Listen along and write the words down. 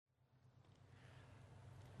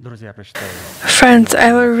Friends,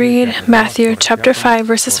 I will read Matthew chapter 5,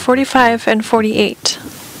 verses 45 and 48.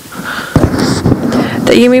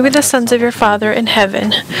 That you may be the sons of your Father in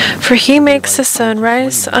heaven. For he makes his sun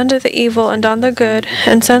rise on the evil and on the good,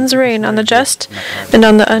 and sends rain on the just and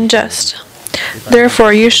on the unjust.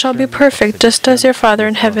 Therefore you shall be perfect, just as your Father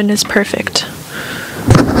in heaven is perfect.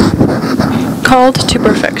 Called to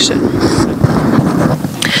perfection.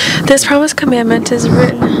 This promised commandment is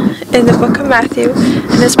written in the book of Matthew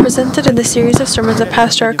and is presented in the series of sermons of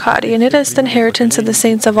Pastor Arkady, and it is the inheritance of the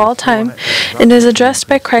saints of all time and is addressed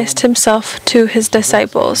by Christ himself to his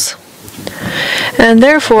disciples. And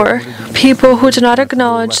therefore, people who do not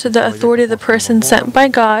acknowledge the authority of the person sent by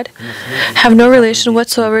God have no relation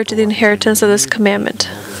whatsoever to the inheritance of this commandment.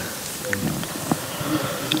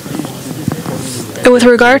 With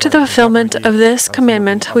regard to the fulfillment of this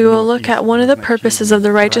commandment, we will look at one of the purposes of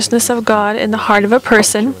the righteousness of God in the heart of a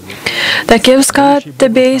person that gives God the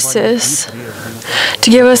basis to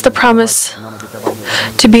give us the promise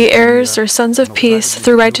to be heirs or sons of peace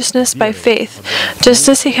through righteousness by faith, just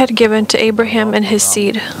as he had given to Abraham and his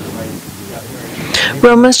seed.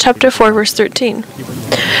 Romans chapter 4, verse 13.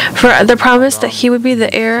 For the promise that he would be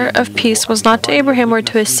the heir of peace was not to Abraham or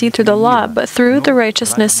to his seed through the law, but through the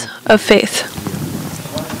righteousness of faith.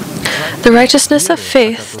 The righteousness of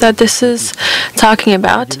faith that this is talking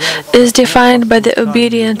about is defined by the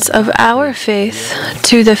obedience of our faith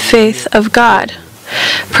to the faith of God,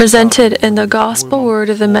 presented in the gospel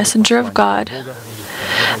word of the messenger of God,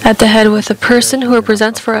 at the head with the person who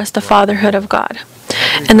represents for us the fatherhood of God.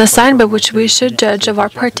 And the sign by which we should judge of our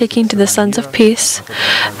partaking to the sons of peace,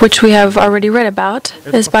 which we have already read about,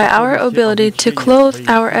 is by our ability to clothe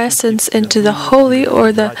our essence into the holy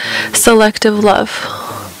or the selective love.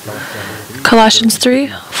 Colossians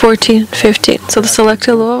 3:14-15. So the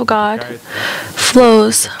selective love of God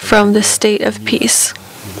flows from the state of peace,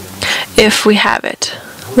 if we have it.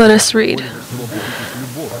 Let us read.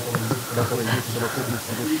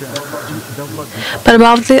 But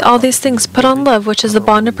above all these things, put on love, which is the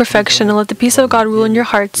bond of perfection, and let the peace of God rule in your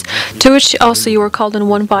hearts, to which also you were called in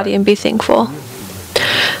one body, and be thankful.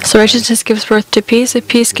 So righteousness gives birth to peace, and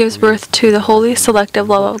peace gives birth to the holy, selective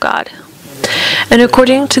love of God. And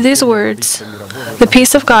according to these words, the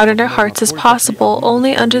peace of God in our hearts is possible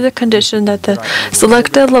only under the condition that the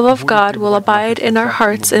selective love of God will abide in our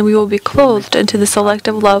hearts, and we will be clothed into the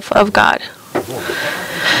selective love of God.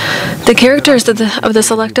 The characters of the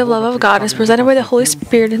selective love of God is presented by the Holy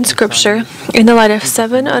Spirit in Scripture in the light of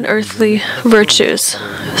 7 unearthly virtues.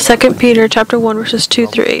 2 Peter chapter 1, verses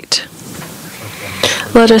 2-8.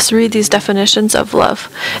 Let us read these definitions of love.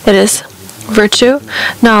 It is virtue,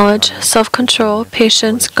 knowledge, self-control,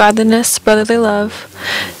 patience, godliness, brotherly love,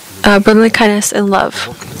 brotherly kindness, and love.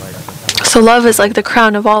 So love is like the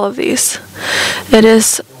crown of all of these. It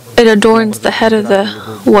adorns the head of the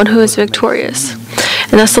one who is victorious.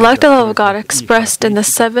 And the selective love of God expressed in the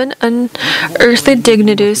 7 unearthly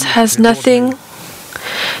dignities has nothing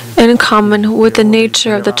in common with the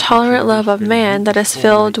nature of the tolerant love of man that is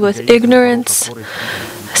filled with ignorance,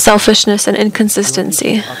 selfishness, and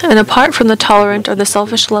inconsistency. And apart from the tolerant or the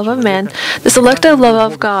selfish love of man, the selective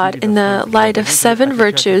love of God in the light of 7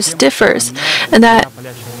 virtues differs in that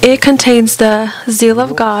it contains the zeal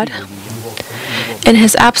of God and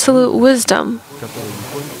his absolute wisdom,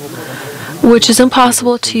 which is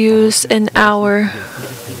impossible to use in our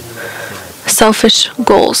selfish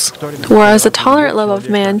goals, whereas the tolerant love of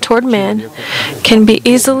man toward man can be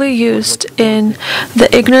easily used in the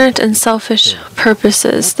ignorant and selfish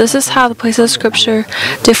purposes. This is how the place of Scripture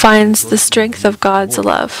defines the strength of God's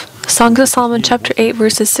love. Songs of Solomon chapter 8,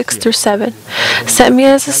 verses 6-7. Set me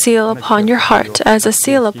as a seal upon your heart, as a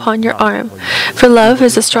seal upon your arm. For love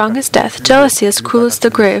is as strong as death, jealousy as cruel as the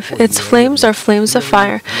grave. Its flames are flames of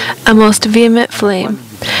fire, a most vehement flame.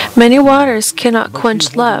 Many waters cannot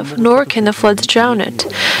quench love, nor can the floods drown it.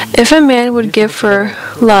 If a man would give for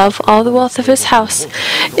love all the wealth of his house,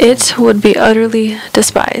 it would be utterly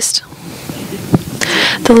despised.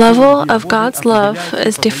 The level of God's love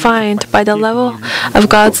is defined by the level of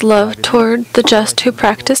God's love toward the just who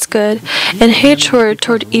practice good, and hatred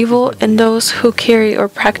toward evil and those who carry or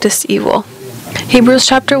practice evil. Hebrews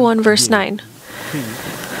chapter 1, verse 9.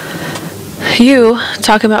 You,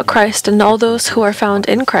 talking about Christ and all those who are found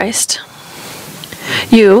in Christ,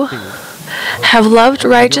 you have loved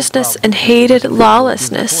righteousness and hated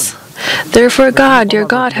lawlessness. Therefore God, your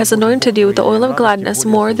God, has anointed you with the oil of gladness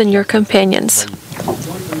more than your companions.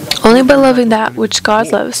 Only by loving that which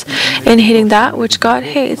God loves and hating that which God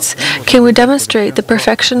hates can we demonstrate the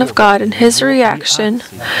perfection of God and His reaction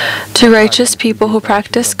to righteous people who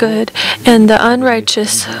practice good and the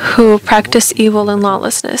unrighteous who practice evil and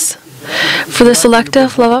lawlessness. For the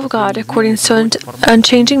selective love of God, according to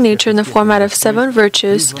unchanging nature in the format of 7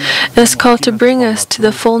 virtues, is called to bring us to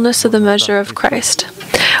the fullness of the measure of Christ,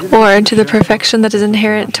 or to the perfection that is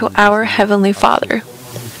inherent to our Heavenly Father,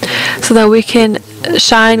 so that we can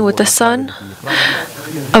shine with the sun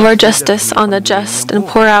of our justice on the just and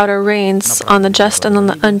pour out our rains on the just and on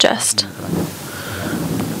the unjust.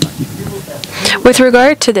 With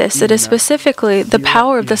regard to this, it is specifically the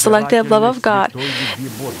power of the selective love of God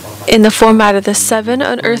in the format of the 7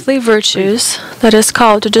 unearthly virtues that is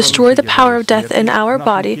called to destroy the power of death in our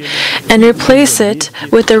body and replace it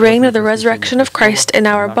with the reign of the resurrection of Christ in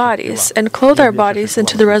our bodies and clothe our bodies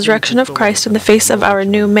into the resurrection of Christ in the face of our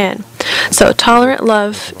new man. So tolerant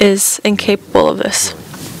love is incapable of this.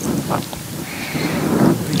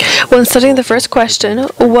 When studying the first question,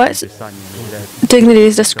 what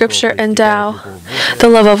dignities does Scripture endow the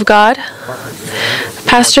love of God?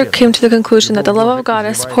 Pastor came to the conclusion that the love of God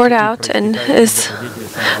is poured out and is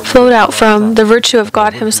flowed out from the virtue of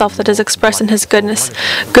God Himself that is expressed in His goodness.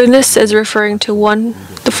 Goodness is referring to one,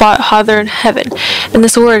 the Father in heaven. And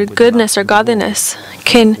this word, goodness or godliness,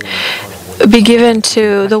 can be given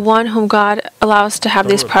to the one whom God allows to have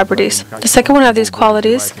these properties. The second one of these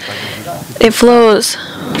qualities, it flows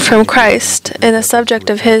from Christ in the subject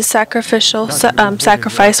of His sacrificial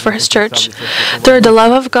sacrifice for His church. Third, the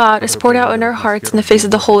love of God is poured out in our hearts in the face of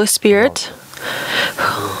the Holy Spirit,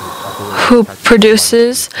 who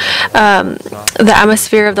produces the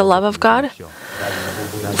atmosphere of the love of God.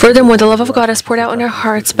 Furthermore, the love of God is poured out in our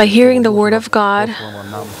hearts by hearing the Word of God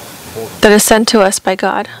that is sent to us by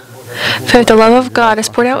God. Fifth, the love of God is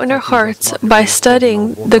poured out in our hearts by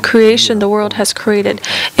studying the creation the world has created.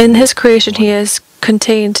 In His creation, He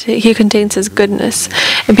contains His goodness,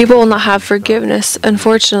 and people will not have forgiveness,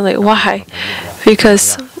 unfortunately. Why?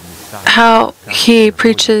 Because how He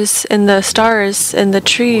preaches in the stars, in the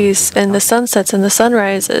trees, in the sunsets, and the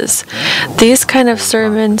sunrises. These kind of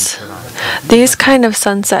sermons, these kind of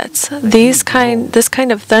sunsets, this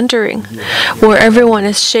kind of thundering, where everyone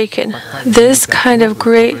is shaken. This kind of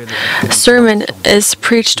great sermon is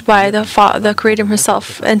preached by the Creator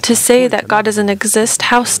Himself. And to say that God doesn't exist,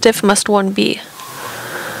 how stiff must one be?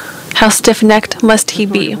 How stiff-necked must he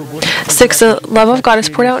be? 6, the love of God is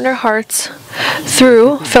poured out in our hearts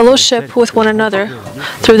through fellowship with one another,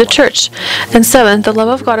 through the church. And 7, the love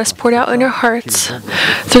of God is poured out in our hearts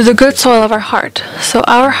through the good soil of our heart. So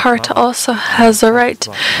our heart also has the right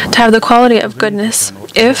to have the quality of goodness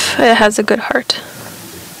if it has a good heart.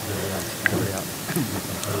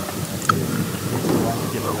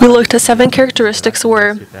 We looked at 7 characteristics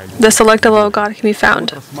where the selective love of God can be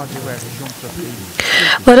found.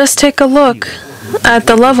 Let us take a look at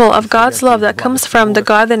the level of God's love that comes from the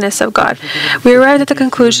godliness of God. We arrived at the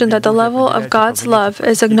conclusion that the level of God's love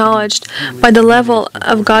is acknowledged by the level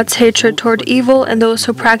of God's hatred toward evil and those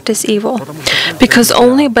who practice evil. Because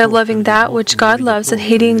only by loving that which God loves and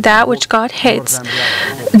hating that which God hates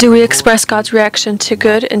do we express God's reaction to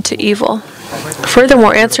good and to evil.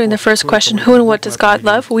 Furthermore, answering the first question, who and what does God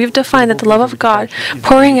love? We've defined that the love of God,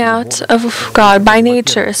 pouring out of God by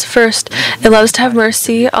nature, is first, it loves to have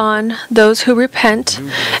mercy on those who repent.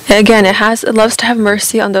 Again, it loves to have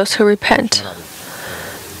mercy on those who repent.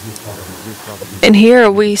 And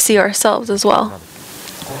here we see ourselves as well.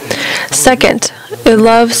 Second, it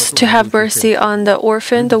loves to have mercy on the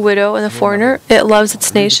orphan, the widow, and the foreigner. It loves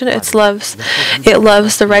its nation. It loves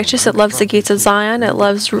the righteous. It loves the gates of Zion. It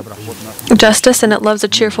loves justice, and it loves a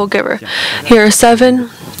cheerful giver. Here are 7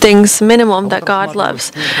 things minimum that God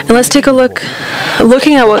loves. And let's take a look.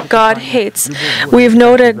 Looking at what God hates, we've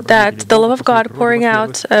noted that the love of God pouring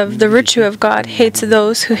out of the virtue of God hates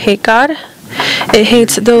those who hate God. It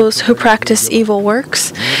hates those who practice evil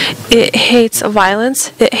works. It hates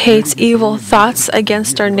violence. It hates evil thoughts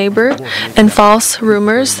against our neighbor and false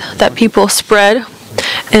rumors that people spread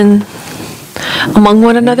among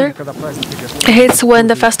one another. It hates when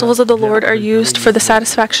the festivals of the Lord are used for the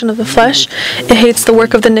satisfaction of the flesh. It hates the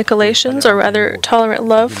work of the Nicolaitans, or rather tolerant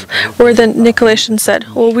love, where the Nicolaitans said,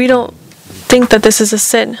 well, we don't think that this is a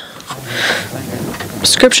sin.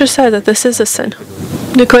 Scripture said that this is a sin.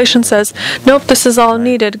 Nicolaitan says, nope, this is all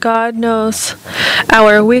needed. God knows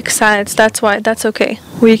our weak sides. That's why. That's okay.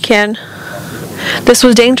 We can. This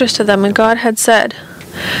was dangerous to them, and God had said,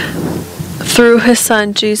 through His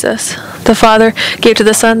Son, Jesus, the Father gave to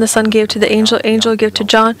the Son gave to the angel gave to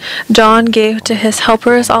John, John gave to his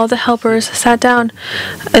helpers. All the helpers sat down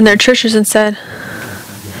in their churches and said,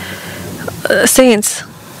 saints,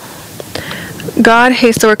 God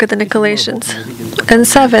hates the work of the Nicolaitans. And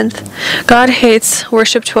seventh, God hates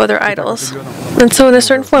worship to other idols. And so in a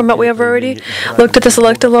certain format, we have already looked at the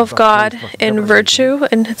selective love of God in virtue,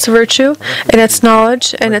 in its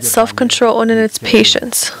knowledge, and its self-control, and in its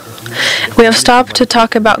patience. We have stopped to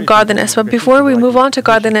talk about godliness, but before we move on to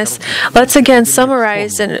godliness, let's again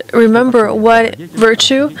summarize and remember what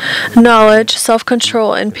virtue, knowledge,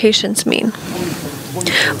 self-control, and patience mean.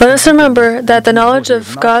 Let us remember that the knowledge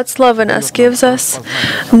of God's love in us gives us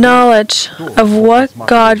knowledge of what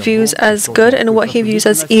God views as good and what He views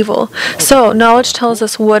as evil. So, knowledge tells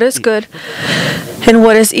us what is good and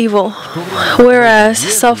what is evil. Whereas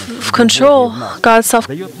self-control, God's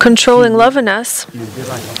self-controlling love in us,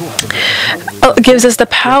 gives us the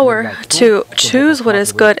power to choose what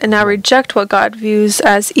is good and now reject what God views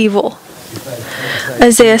as evil.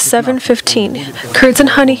 Isaiah 7:15, curds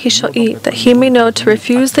and honey he shall eat, that he may know to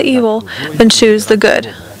refuse the evil and choose the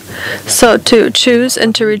good. So to choose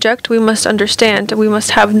and to reject, we must understand, we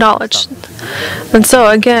must have knowledge. And so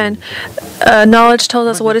again, knowledge tells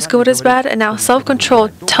us what is good, what is bad, and now self-control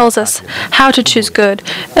tells us how to choose good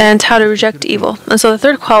and how to reject evil. And so the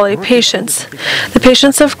third quality, patience. The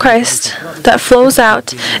patience of Christ that flows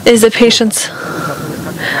out is the patience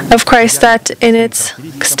of Christ that in its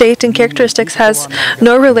state and characteristics has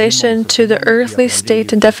no relation to the earthly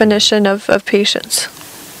state and definition of patience.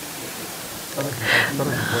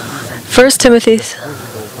 1 Timothy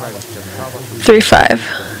 3:5.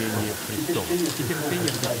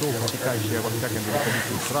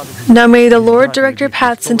 Now may the Lord direct your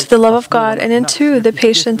paths into the love of God and into the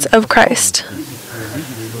patience of Christ.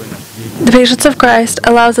 The patience of Christ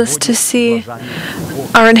allows us to see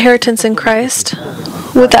our inheritance in Christ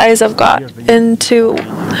with the eyes of God and to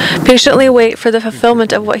patiently wait for the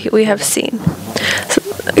fulfillment of what we have seen. So,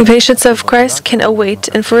 the patience of Christ can await,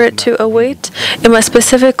 and for it to await, it must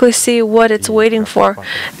specifically see what it's waiting for.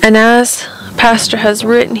 And as Pastor has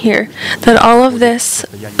written here, that all of this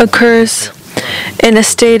occurs in a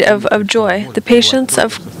state of joy. The patience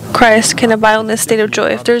of Christ can abide in this state of joy.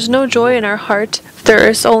 If there's no joy in our heart, if there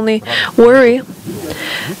is only worry,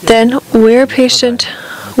 then we're patient,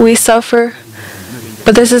 we suffer.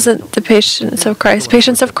 But this isn't the patience of Christ.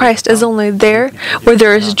 Patience of Christ is only there where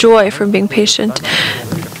there is joy from being patient.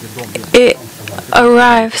 It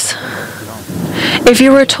arrives. If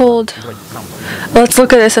you were told, let's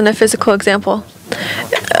look at this in a physical example.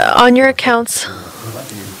 On your accounts,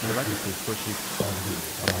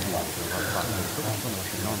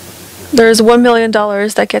 there's $1 million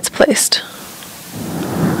that gets placed.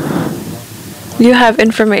 You have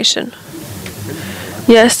information.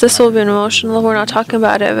 Yes, this will be emotional. We're not talking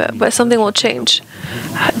about it, but something will change.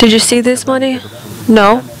 Did you see this money?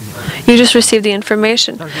 No. You just received the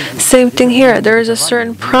information. Same thing here. There is a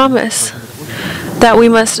certain promise that we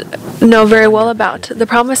must know very well about. The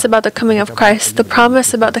promise about the coming of Christ. The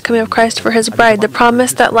promise about the coming of Christ for His bride. The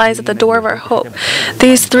promise that lies at the door of our hope.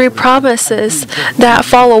 These three promises that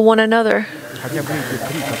follow one another.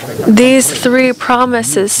 These three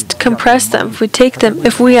promises, compress them, if we take them,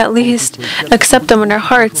 if we at least accept them in our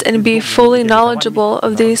hearts and be fully knowledgeable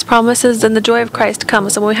of these promises, then the joy of Christ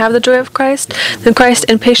comes. And when we have the joy of Christ, then Christ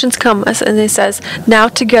and patience come. And He says, now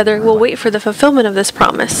together we'll wait for the fulfillment of this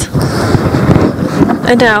promise.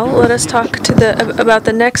 And now let us talk about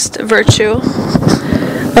the next virtue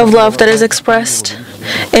of love that is expressed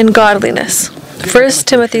in godliness. 1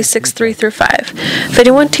 Timothy 6:3-5. If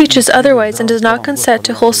anyone teaches otherwise and does not consent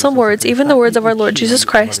to wholesome words, even the words of our Lord Jesus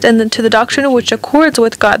Christ, and then to the doctrine which accords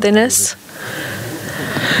with godliness.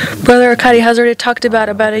 Brother Arkady has already talked about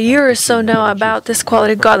a year or so now about this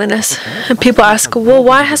quality of godliness. And people ask, well,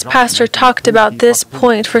 why has Pastor talked about this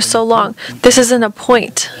point for so long? This isn't a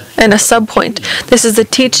point and a sub-point. This is the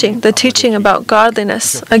teaching about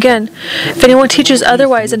godliness. Again, if anyone teaches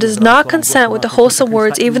otherwise and does not consent with the wholesome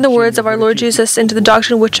words, even the words of our Lord Jesus, into the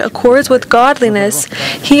doctrine which accords with godliness,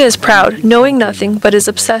 he is proud, knowing nothing, but is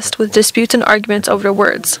obsessed with disputes and arguments over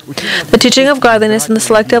words. The teaching of godliness and the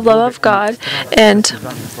selective love of God and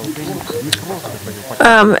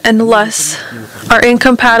lust are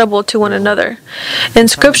incompatible to one another. In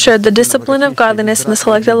Scripture, the discipline of godliness and the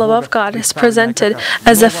selective love of God is presented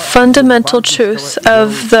as a fundamental truth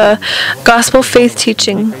of the gospel faith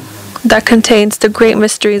teaching that contains the great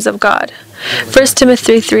mysteries of God. 1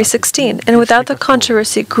 Timothy 3:16, and without the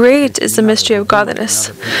controversy, great is the mystery of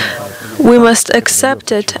godliness. We must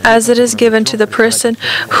accept it as it is given to the person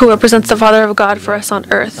who represents the Father of God for us on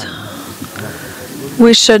earth.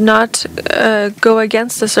 We should not go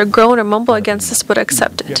against this or groan or mumble against this, but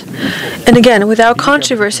accept it. And again, without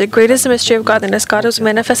controversy, great is the mystery of godliness. God was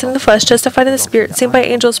manifested in the flesh, justified in the Spirit, seen by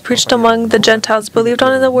angels, preached among the Gentiles, believed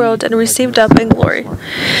on in the world, and received up in glory.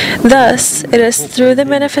 Thus, it is through the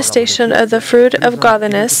manifestation of the fruit of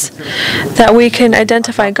godliness that we can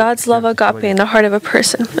identify God's love agape in the heart of a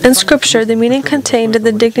person. In Scripture, the meaning contained in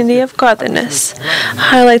the dignity of godliness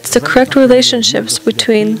highlights the correct relationships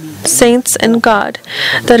between saints and God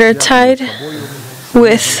that are tied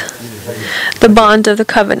with the bond of the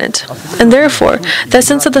covenant. And therefore, the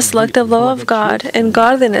essence of the selective love of God and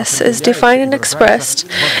godliness is defined and expressed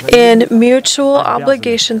in mutual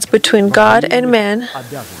obligations between God and man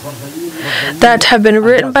that have been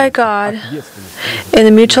written by God in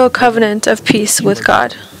the mutual covenant of peace with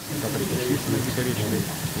God.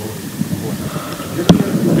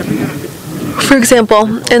 For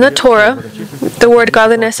example, in the Torah, the word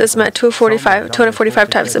godliness is met 245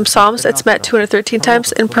 times. In Psalms, it's met 213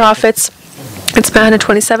 times. In Prophets, it's met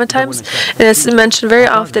 127 times. And it's mentioned very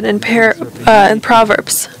often in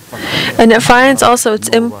Proverbs. And it finds also its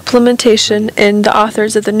implementation in the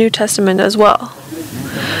authors of the New Testament as well.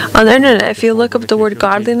 On the internet, if you look up the word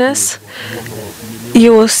godliness,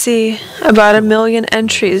 you will see about 1 million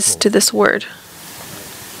entries to this word.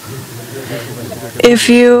 If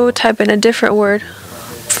you type in a different word,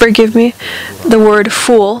 forgive me, the word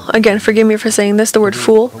fool, again, forgive me for saying this, the word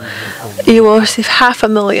fool, you will receive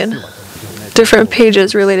 500,000 different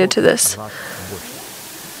pages related to this.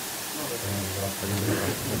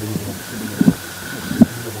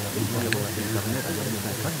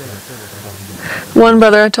 One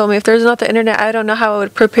brother told me, if there's not the internet, I don't know how I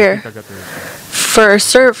would prepare to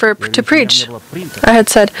preach. I had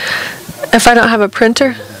said, if I don't have a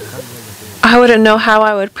printer, I wouldn't know how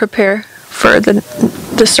I would prepare for the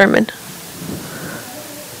sermon.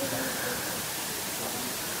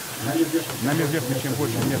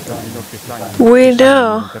 We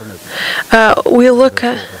know. We look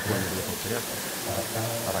at.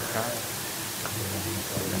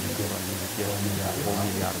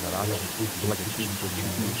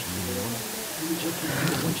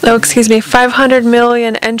 Oh, excuse me. 500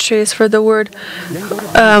 million entries for the word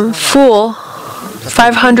fool.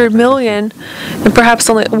 500 million, and perhaps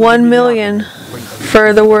only 1 million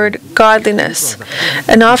for the word godliness.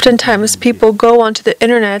 And oftentimes people go onto the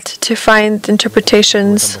internet to find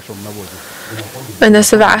interpretations in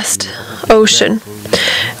this vast ocean.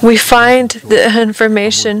 We find the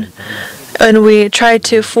information and we try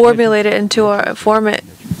to formulate it into our format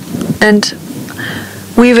and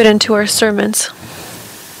weave it into our sermons.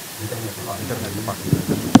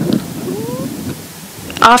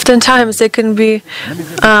 Oftentimes, it can be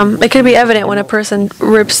evident when a person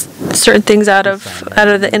rips certain things out of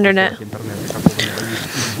the internet.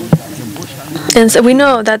 And so we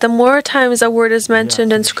know that the more times a word is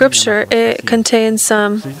mentioned in Scripture, it contains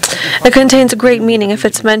great meaning if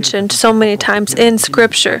it's mentioned so many times in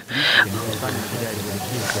Scripture.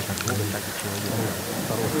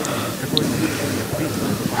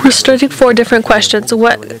 We're studying 4 different questions.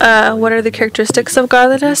 What are the characteristics of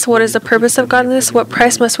godliness? What is the purpose of godliness? What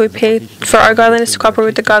price must we pay for our godliness to cooperate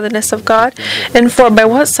with the godliness of God? And 4, by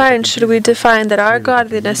what sign should we define that our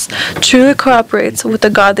godliness truly cooperates with the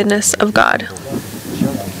godliness of God?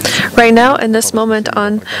 Right now, in this moment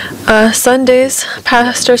on Sundays,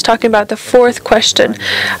 Pastor is talking about the 4th question.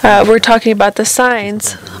 We're talking about the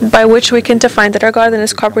signs by which we can define that our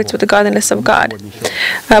godliness cooperates with the godliness of God.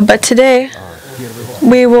 But today,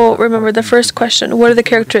 we will remember the first question. What are the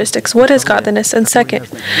characteristics? What is godliness? And second,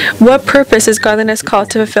 what purpose is godliness called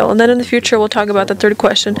to fulfill? And then in the future, we'll talk about the 3rd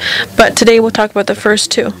question. But today, we'll talk about the first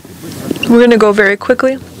 2. We're going to go very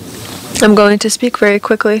quickly. I'm going to speak very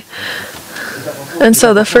quickly. And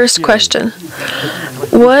so the first question,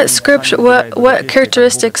 what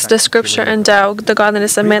characteristics does Scripture endow the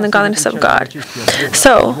godliness of man and the godliness of God?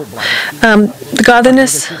 So, the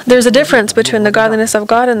godliness, there's a difference between the godliness of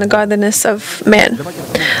God and the godliness of man.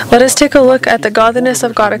 Let us take a look at the godliness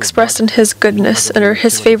of God expressed in His goodness or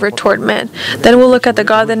His favor toward man. Then we'll look at the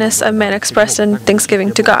godliness of man expressed in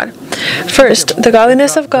thanksgiving to God. First, the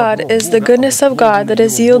godliness of God is the goodness of God that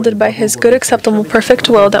is yielded by His good, acceptable, perfect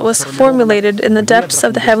will that was formulated in the depths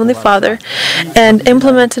of the Heavenly Father and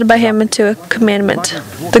implemented by Him into a commandment.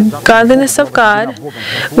 The godliness of God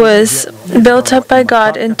was built up by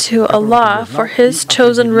God into a law for His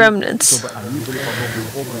chosen remnants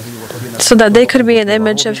so that they could be an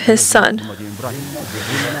image of His Son.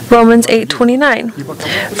 Romans 8:29.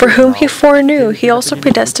 For whom He foreknew, He also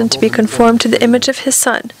predestined to be conformed to the image of His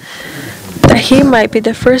Son, that he might be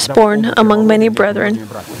the firstborn among many brethren.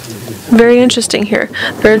 Very interesting here.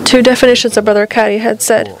 There are two definitions that Brother Caddy had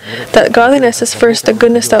said. That godliness is first the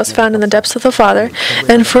goodness that was found in the depths of the Father,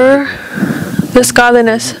 and for this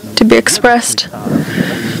godliness to be expressed,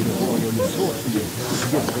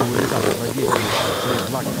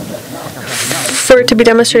 for it to be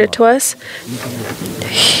demonstrated to us,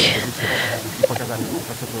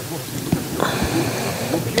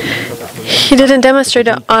 he didn't demonstrate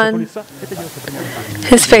it on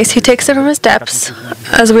his face. He takes it from his depths,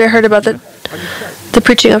 as we heard about the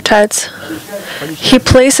preaching of tithes. He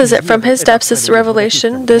places it from his depths, this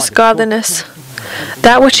revelation, this godliness.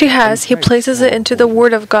 That which he has, he places it into the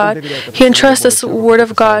Word of God. He entrusts this Word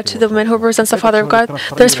of God to the man who represents the Father of God.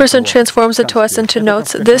 This person transforms it to us into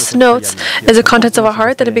notes. This notes is the contents of a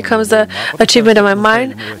heart, then it becomes the achievement of my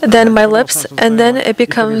mind, then my lips, and then it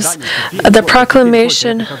becomes the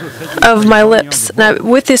proclamation of my lips. Now,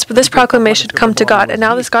 with this proclamation come to God. And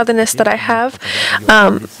now this godliness that I have,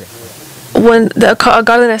 when the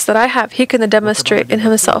godliness that I have, he can demonstrate in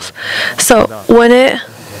himself. So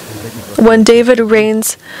when David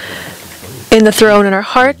reigns in the throne in our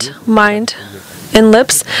heart, mind, and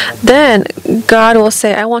lips, then God will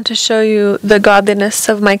say, I want to show you the godliness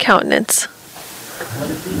of my countenance.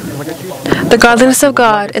 The godliness of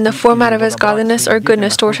God, in the format of his godliness or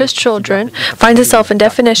goodness toward his children, finds itself in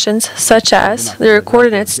definitions such as the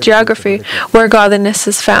coordinates, geography, where godliness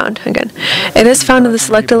is found. Again, it is found in the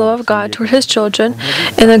selected love of God toward his children,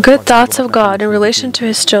 in the good thoughts of God in relation to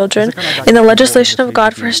his children, in the legislation of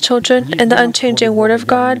God for his children, in the unchanging word of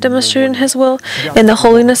God demonstrated in his will, in the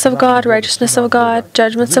holiness of God, righteousness of God,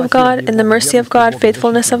 judgments of God, in the mercy of God,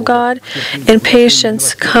 faithfulness of God, in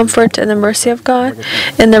patience, comfort, and the mercy of God,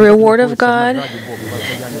 in the reward of God,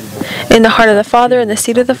 in the heart of the Father, in the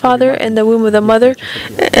seed of the Father, in the womb of the mother,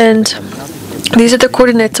 and these are the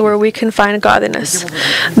coordinates where we can find godliness.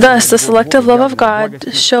 Thus, the selective love of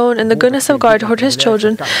God shown in the goodness of God toward his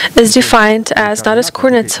children is defined as not as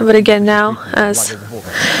coordinates, but again now as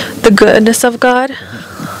the goodness of God.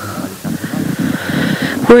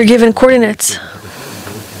 We're given coordinates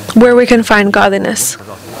where we can find godliness.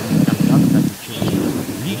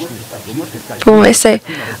 When I say,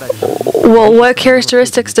 well, what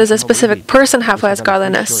characteristics does a specific person have who has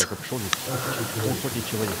godliness?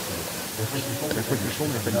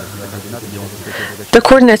 The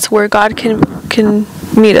coordinates where God can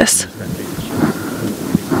meet us.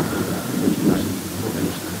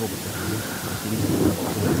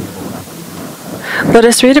 Let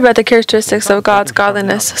us read about the characteristics of God's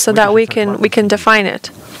godliness so that we can define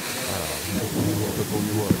it.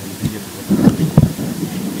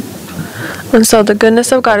 And so the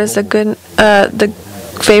goodness of God is the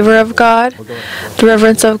favor of God, the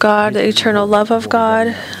reverence of God, the eternal love of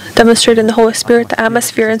God, demonstrated in the Holy Spirit, the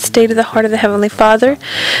atmosphere and state of the heart of the Heavenly Father,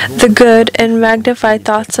 the good and magnified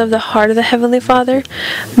thoughts of the heart of the Heavenly Father,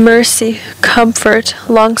 mercy, comfort,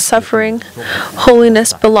 long-suffering,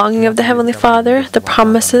 holiness belonging of the Heavenly Father, the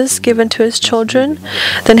promises given to his children,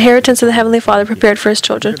 the inheritance of the Heavenly Father prepared for his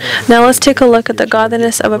children. Now let's take a look at the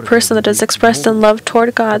godliness of a person that is expressed in love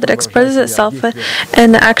toward God, that expresses itself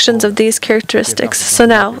in the actions of these characteristics. So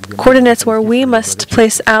now, coordinates where we must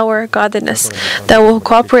place our godliness that will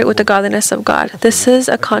cooperate with the godliness of God. This is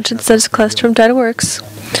a conscience that is cleansed from dead works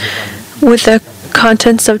with the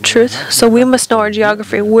contents of truth. So we must know our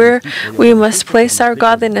geography, where we must place our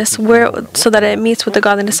godliness, so that it meets with the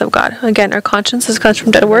godliness of God. Again, our conscience is cleansed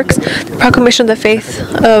from dead works. The proclamation of the faith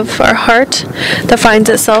of our heart that finds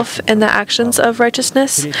itself in the actions of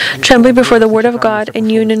righteousness, trembling before the word of God in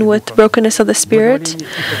union with the brokenness of the spirit,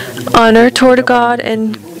 honor toward God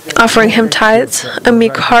and offering him tithes, a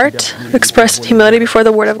meek heart, expressed humility before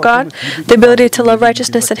the word of God, the ability to love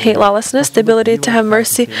righteousness and hate lawlessness, the ability to have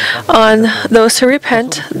mercy on those who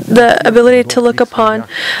repent, the ability to look upon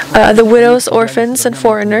the widows, orphans, and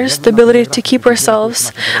foreigners, the ability to keep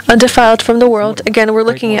ourselves undefiled from the world. Again, we're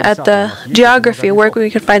looking at the geography where we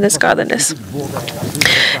can find this godliness.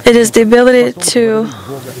 It is the ability to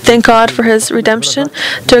thank God for his redemption,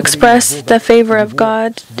 to express the favor of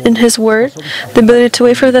God in his word, the ability to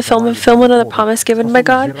wait for the fulfillment of the promise given by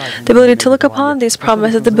God, the ability to look upon these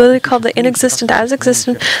promises, the ability to call the inexistent as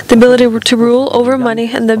existent, the ability to rule over money,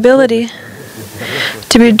 and the ability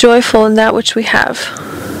to be joyful in that which we have.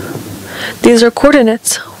 These are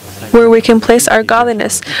coordinates where we can place our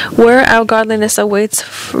godliness, where our godliness awaits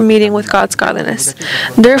for meeting with God's godliness.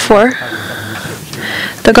 Therefore,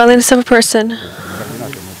 the godliness of a person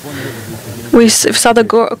We saw the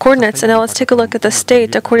coordinates, and now let's take a look at the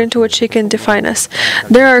state according to which he can define us.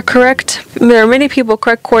 There are many people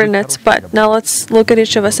correct coordinates, but now let's look at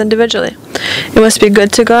each of us individually. We must be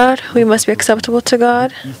good to God. We must be acceptable to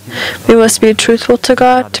God. We must be truthful to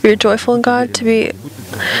God, to be joyful in God, to be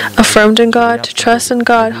affirmed in God, to trust in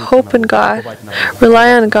God, hope in God,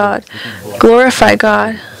 rely on God, glorify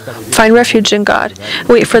God, find refuge in God,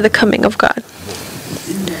 wait for the coming of God.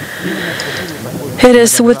 It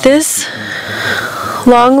is with this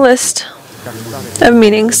long list of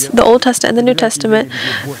meanings, the Old Testament and the New Testament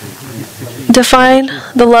define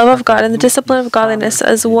the love of God and the discipline of godliness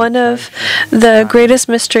as one of the greatest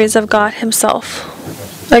mysteries of God himself.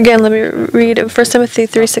 Again, let me read 1 Timothy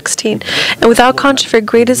 3:16. And without controversy,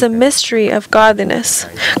 great is a mystery of godliness.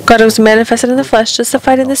 God was manifested in the flesh,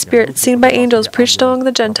 justified in the spirit, seen by angels, preached among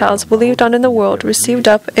the Gentiles, believed on in the world, received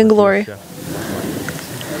up in glory.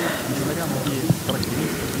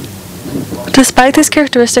 Despite these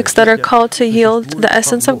characteristics that are called to yield the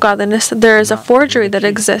essence of godliness, there is a forgery that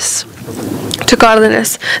exists to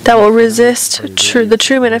godliness that will resist the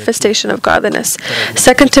true manifestation of godliness.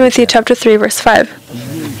 2 Timothy chapter 3, verse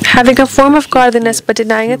 5. Having a form of godliness but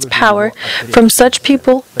denying its power, from such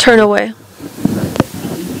people turn away.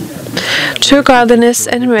 True godliness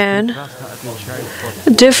in man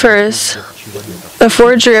differs the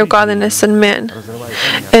forgery of godliness in man,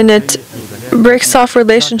 and it breaks off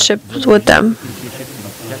relationships with them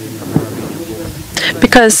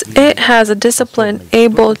because it has a discipline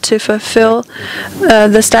able to fulfill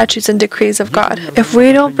the statutes and decrees of God. If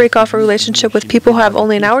we don't break off a relationship with people who have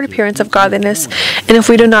only an outward appearance of godliness, and if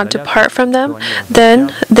we do not depart from them,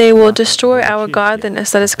 then they will destroy our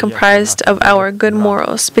godliness that is comprised of our good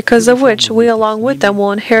morals, because of which we along with them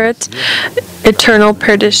will inherit eternal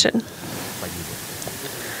perdition.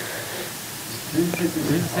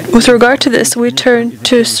 With regard to this, we turn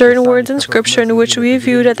to certain words in Scripture in which we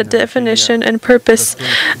viewed at the definition and purpose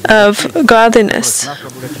of godliness.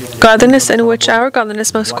 Godliness in which our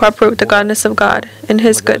godliness must cooperate with the godliness of God and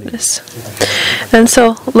His goodness. And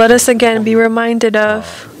so, let us again be reminded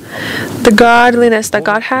of the godliness that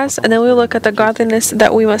God has, and then we'll look at the godliness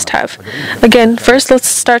that we must have. Again, first let's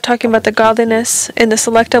start talking about the godliness in the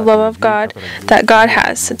selective love of God that God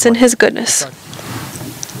has. It's in His goodness.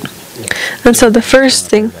 And so the first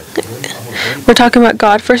thing, we're talking about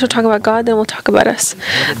God. First we're talking about God, then we'll talk about us.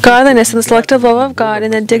 Godliness and the selective love of God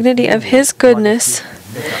and the dignity of His goodness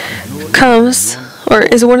comes, or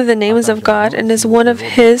is one of the names of God, and is one of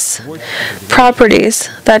His properties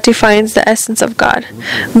that defines the essence of God.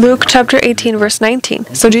 Luke chapter 18, verse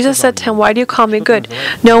 19. So Jesus said to him, "Why do you call me good?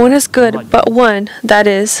 No one is good but one, that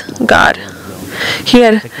is God."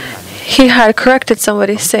 He had corrected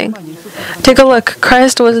somebody, saying, take a look,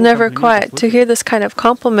 Christ was never quiet to hear this kind of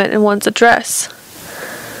compliment in one's address.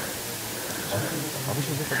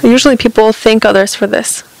 Usually people thank others for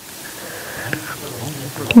this.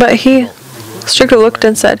 But he strictly looked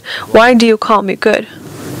and said, "Why do you call me good?"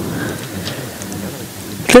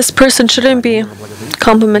 This person shouldn't be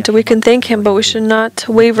complimented. We can thank him, but we should not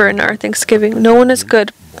waver in our thanksgiving. No one is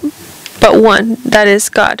good but one, that is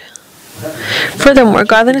God. Furthermore,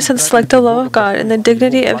 godliness and the selective love of God and the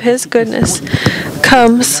dignity of His goodness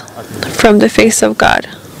comes from the face of God.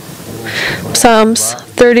 Psalms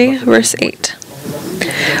 30, verse 8.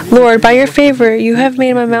 Lord, by your favor you have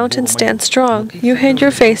made my mountain stand strong. You hid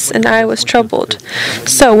your face, and I was troubled.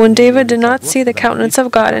 So, when David did not see the countenance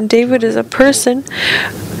of God, and David is a person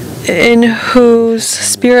in whose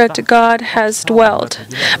spirit God has dwelled.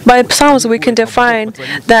 By Psalms, we can define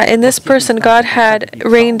that in this person God had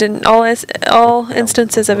reigned in all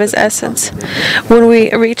instances of His essence. When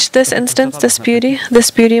we reach this instance, this beauty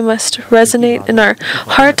must resonate in our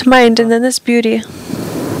heart, mind, and then this beauty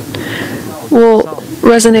will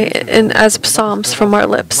resonate as psalms from our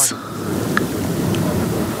lips.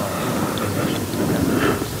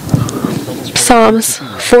 Psalms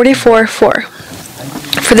 44:4.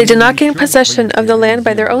 For they did not gain possession of the land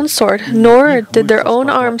by their own sword, nor did their own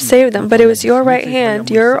arm save them, but it was your right hand,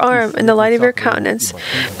 your arm, and the light of your countenance,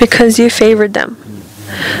 because you favored them.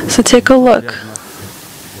 So take a look.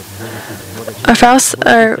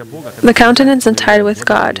 The countenance and tied with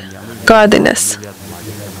God, godliness.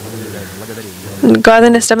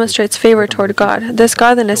 Godliness demonstrates favor toward God. This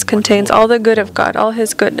godliness contains all the good of God, all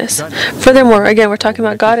His goodness. Furthermore, again, we're talking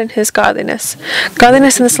about God and His godliness.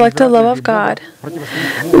 Godliness and the selective love of God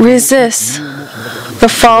resists the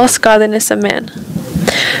false godliness of man.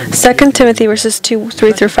 2 Timothy verses 2,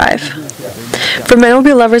 3 through 5. For men will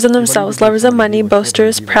be lovers of themselves, lovers of money,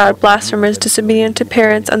 boasters, proud, blasphemers, disobedient to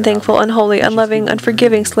parents, unthankful, unholy, unloving,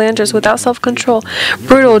 unforgiving, slanderers, without self-control,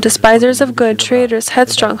 brutal, despisers of good, traitors,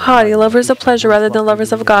 headstrong, haughty, lovers of pleasure rather than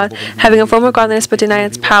lovers of God, having a form of godliness but denying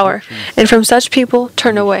its power. And from such people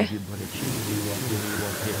turn away.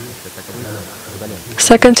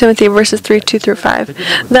 2 Timothy verses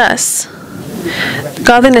 3:2-5. Thus,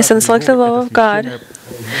 godliness and selective love of God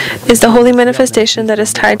is the holy manifestation that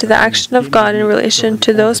is tied to the action of God in relation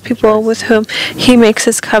to those people with whom He makes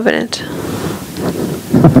His covenant.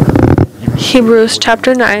 Hebrews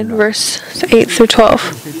chapter 9, verse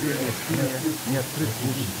 8-12.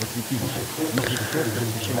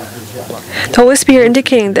 The Holy Spirit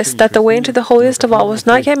indicating this, that the way into the holiest of all was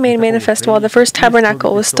not yet made manifest while the first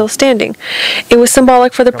tabernacle was still standing. It was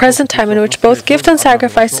symbolic for the present time in which both gifts and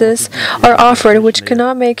sacrifices are offered, which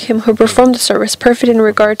cannot make him who performed the service perfect in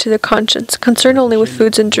regard to the conscience, concerned only with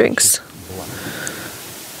foods and drinks.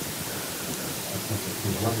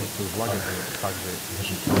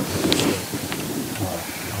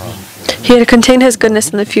 He had contained His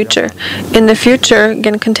goodness in the future. In the future,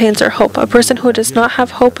 again, contains our hope. A person who does not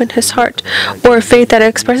have hope in his heart, or a faith that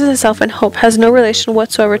expresses itself in hope, has no relation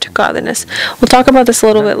whatsoever to godliness. We'll talk about this a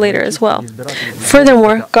little bit later as well.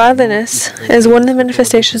 Furthermore, godliness is one of the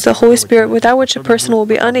manifestations of the Holy Spirit without which a person will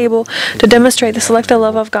be unable to demonstrate the selected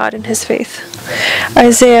love of God in his faith.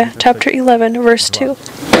 Isaiah chapter 11, verse 2.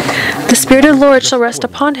 The Spirit of the Lord shall rest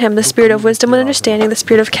upon him, the Spirit of wisdom and understanding, the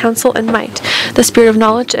Spirit of counsel and might, the Spirit of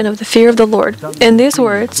knowledge and of the fear of the Lord. In these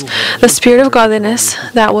words, the Spirit of godliness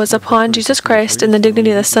that was upon Jesus Christ in the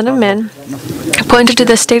dignity of the Son of Man pointed to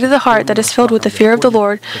the state of the heart that is filled with the fear of the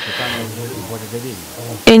Lord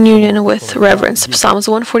in union with reverence. Psalms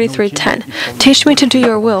 143:10. Teach me to do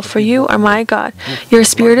your will, for you are my God. Your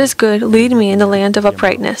Spirit is good. Lead me in the land of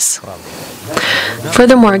uprightness.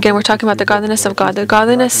 Furthermore, again, we're talking about the godliness of God. The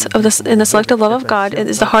godliness of in the selective love of God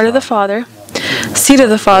is the heart of the Father, seed of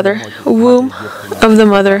the Father, womb of the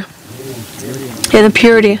mother, and the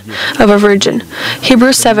purity of a virgin.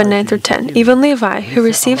 Hebrews 7, 9-10. Even Levi, who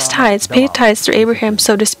receives tithes, paid tithes through Abraham,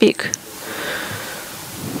 so to speak.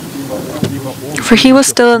 For he was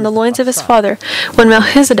still in the loins of his father when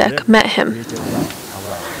Melchizedek met him.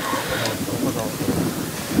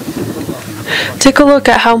 Take a look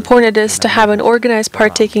at how important it is to have an organized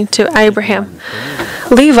partaking to Abraham.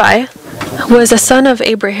 Levi was a son of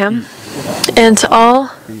Abraham, and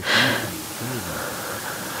all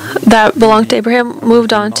that belonged to Abraham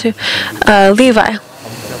moved on to Levi.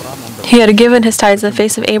 He had given his tithes in the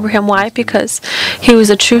face of Abraham. Why? Because he was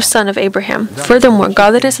a true son of Abraham. Furthermore,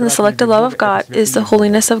 godliness and the selected love of God is the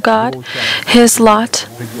holiness of God, His lot,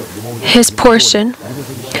 His portion,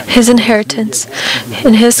 His inheritance,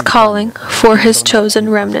 and His calling for His chosen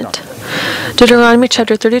remnant. Deuteronomy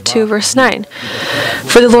chapter 32, verse 9.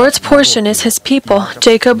 For the Lord's portion is His people.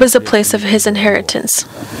 Jacob is the place of His inheritance.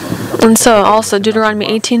 And so also Deuteronomy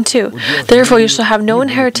 18:2. Therefore you shall have no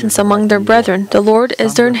inheritance among their brethren. The Lord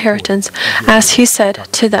is their inheritance, as He said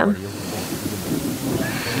to them.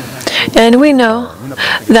 And we know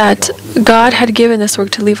that God had given this work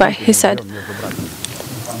to Levi. He said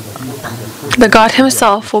that God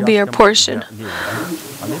Himself will be our portion.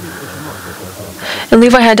 And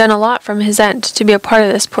Levi had done a lot from his end to be a part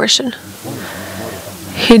of this portion.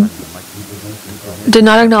 He did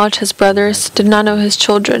not acknowledge his brothers, did not know his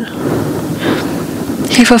children.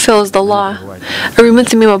 He fulfills the law. Urim and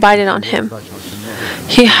Thummim abided on him.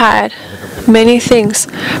 He had many things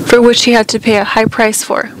for which he had to pay a high price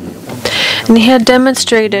for. And he had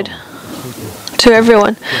demonstrated to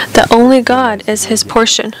everyone that only God is his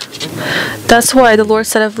portion. That's why the Lord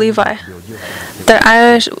said of Levi,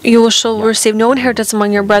 that you shall receive no inheritance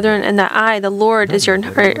among your brethren, and that I, the Lord, is your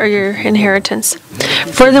inheritance.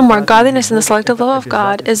 Furthermore, godliness and the selective love of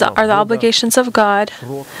God are the obligations of God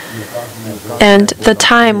and the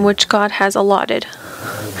time which God has allotted.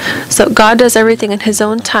 So God does everything in His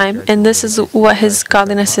own time, and this is what His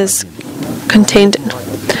godliness is contained in.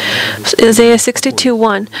 Isaiah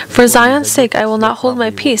 62:1. For Zion's sake I will not hold my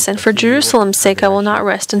peace, and for Jerusalem's sake I will not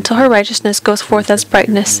rest, until her righteousness goes forth as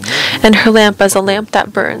brightness, and her lamp as a lamp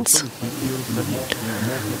that burns.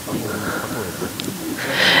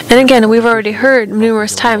 And again, we've already heard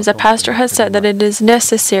numerous times that Pastor has said that it is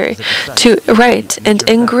necessary to write and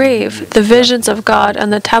engrave the visions of God on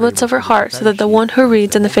the tablets of her heart, so that the one who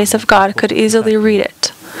reads in the face of God could easily read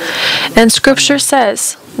it. And Scripture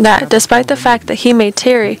says that despite the fact that He may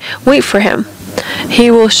tarry, wait for Him. He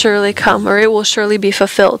will surely come, or it will surely be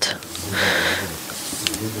fulfilled.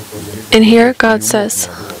 And here God says,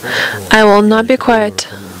 I will not be quiet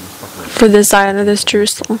for this Zion or this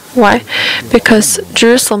Jerusalem. Why? Because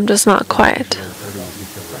Jerusalem does not quiet.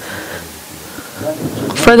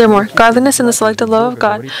 Furthermore, godliness in the selected love of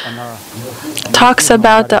God talks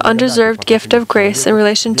about the undeserved gift of grace in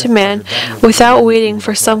relation to man without waiting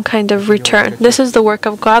for some kind of return. This is the work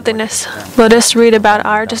of godliness. Let us read about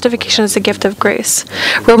our justification as a gift of grace.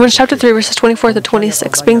 Romans chapter 3, verses 24 to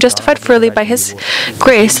 26. Being justified freely by his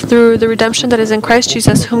grace through the redemption that is in Christ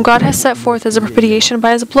Jesus, whom God has set forth as a propitiation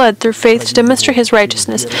by his blood through faith to demonstrate his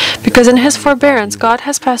righteousness, because in his forbearance God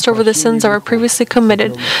has passed over the sins that were previously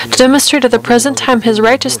committed, to demonstrate at the present time his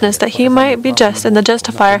righteousness, that he might be just and the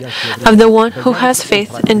justifier of the one who has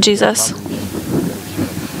faith in Jesus.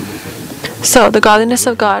 So, the godliness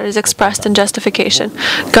of God is expressed in justification.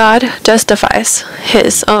 God justifies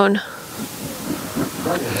his own.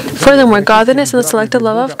 Furthermore, godliness in the selected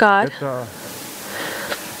love of God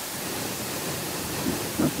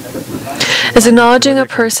is acknowledging a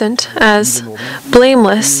person as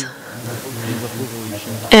blameless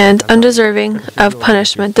and undeserving of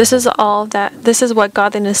punishment. This is what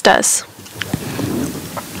godliness does.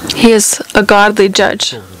 He is a godly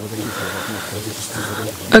judge,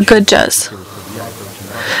 a good judge. So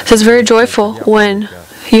it's very joyful when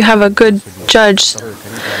you have a good judge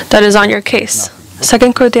that is on your case.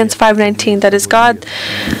 2 Corinthians 5:19, that is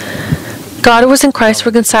God was in Christ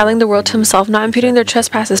reconciling the world to himself, not imputing their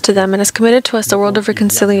trespasses to them, and has committed to us the word of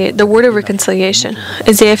reconciliation.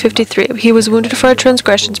 Isaiah 53, he was wounded for our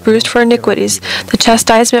transgressions, bruised for our iniquities. The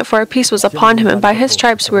chastisement for our peace was upon him, and by his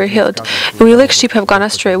stripes we are healed. And we like sheep have gone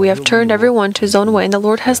astray. We have turned every one to his own way, and the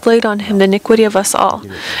Lord has laid on him the iniquity of us all.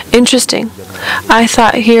 Interesting. I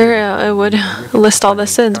thought here it would list all the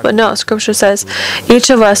sins, but no, Scripture says each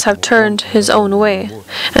of us have turned his own way,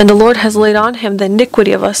 and the Lord has laid on him the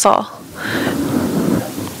iniquity of us all.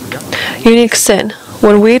 Unique sin.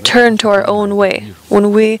 When we turn to our own way,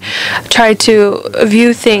 when we try to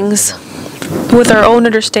view things with our own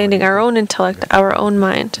understanding, our own intellect, our own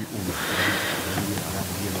mind.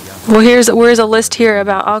 Well, here's a list here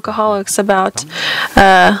about alcoholics, about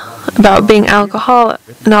being an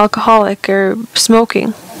alcoholic or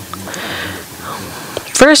smoking.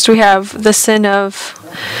 First, we have the sin of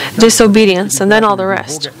disobedience, and then all the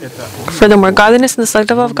rest. Furthermore, godliness in the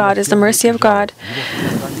selective of God is the mercy of God,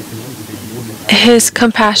 his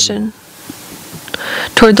compassion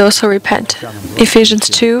toward those who repent. Ephesians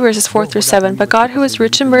 2, verses 4 through 7. But God, who is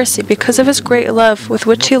rich in mercy, because of his great love with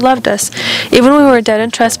which he loved us, even when we were dead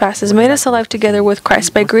in trespasses, made us alive together with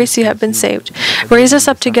Christ. By grace you have been saved. Raised us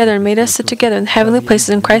up together and made us sit together in heavenly places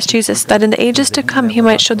in Christ Jesus, that in the ages to come he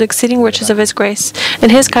might show the exceeding riches of his grace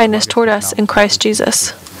and his kindness toward us in Christ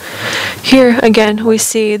Jesus. Here again we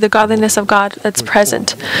see the godliness of God that's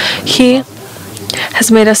present. He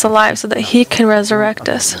has made us alive so that he can resurrect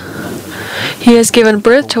us. He has given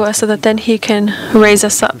birth to us so that then he can raise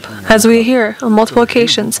us up. As we hear on multiple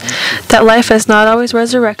occasions, that life is not always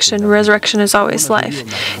resurrection, resurrection is always life.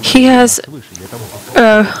 He has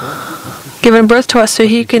given birth to us so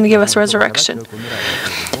he can give us resurrection.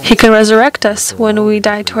 He can resurrect us when we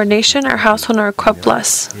die to our nation, our household, and our corrupt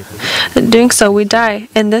lusts. In doing so, we die,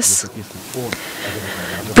 and this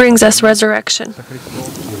brings us resurrection.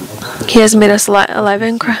 He has made us alive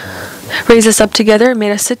in Christ, raised us up together, and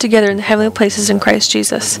made us sit together in the heavenly places in Christ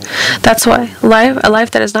Jesus. That's why a life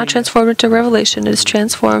that is not transformed into revelation is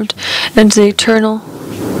transformed into the eternal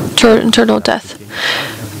death.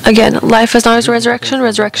 Again, life is not always resurrection,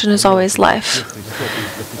 resurrection is always life.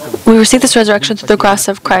 We receive this resurrection through the cross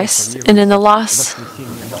of Christ and in the loss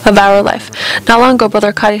of our life. Not long ago,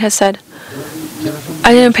 Brother Kadi has said,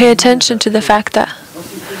 I didn't pay attention to the fact that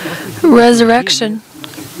resurrection,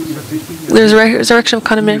 there's resurrection of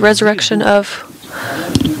condemnation, resurrection of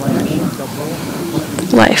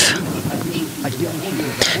life.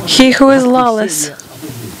 He who is lawless,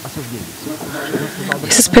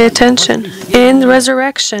 he says, pay attention. In the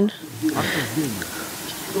resurrection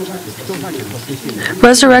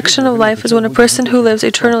of life is when a person who lives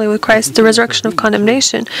eternally with Christ. The resurrection of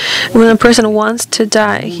condemnation, when a person wants to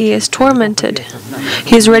die, he is tormented.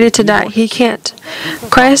 He is ready to die. He can't.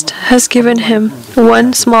 Christ has given him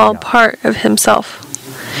one small part of himself.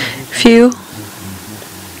 If you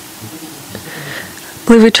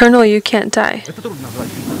live eternally, you can't die.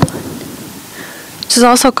 This is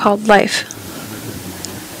also called life.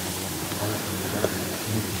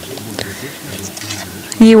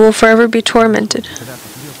 You will forever be tormented.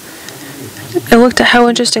 I looked at how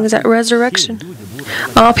interesting is that resurrection.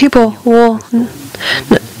 All people will,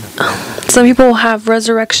 some people will have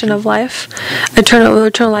resurrection of life, eternal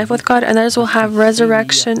life with God, and others will have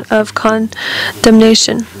resurrection of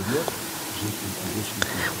condemnation.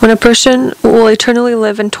 when a person will eternally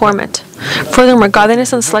live in torment. Furthermore,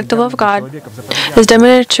 godliness and the selective love of God is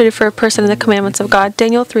demonstrated for a person in the commandments of God.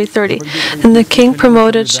 Daniel 3:30. And the king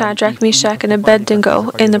promoted Shadrach, Meshach, and Abednego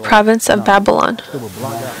in the province of Babylon.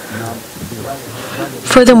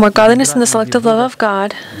 Furthermore, godliness and the selective love of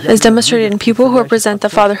God is demonstrated in people who represent the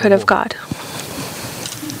fatherhood of God.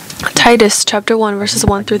 Titus chapter 1 verses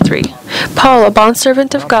 1 through 3. Paul, a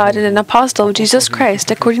bondservant of God and an apostle of Jesus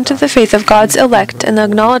Christ, according to the faith of God's elect and the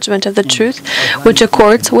acknowledgement of the truth which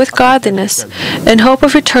accords with godliness, in hope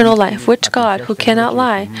of eternal life, which God, who cannot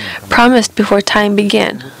lie, promised before time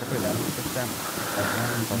began.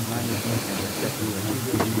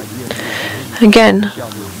 Again,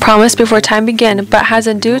 promised before time began, but has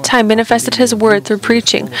in due time manifested his word through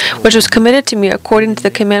preaching, which was committed to me according to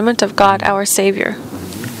the commandment of God our Savior.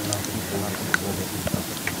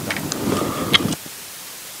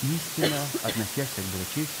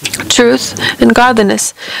 Truth and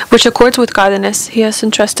godliness, which accords with godliness, he has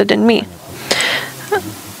entrusted in me.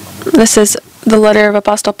 This is the letter of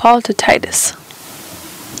Apostle Paul to Titus.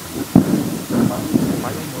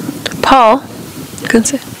 Paul, you can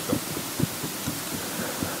say.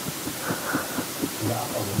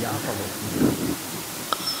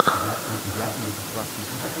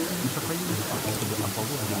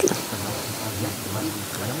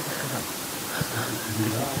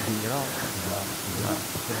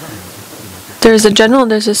 There is a general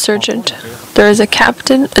and there is a sergeant. There is a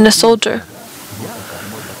captain and a soldier.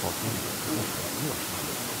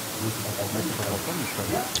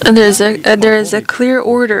 And there is a clear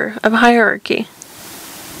order of hierarchy.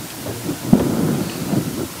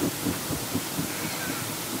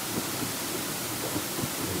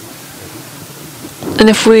 And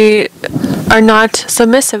if we are not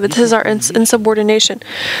submissive, this is our insubordination.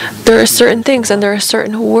 There are certain things and there are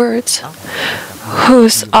certain words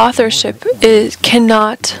whose authorship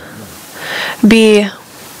cannot be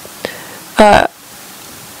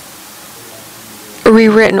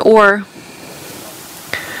rewritten or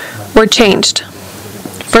changed.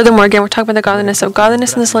 Furthermore, again, we're talking about the godliness.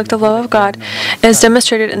 Godliness and the selective love of God is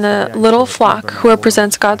demonstrated in the little flock who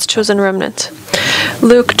represents God's chosen remnant.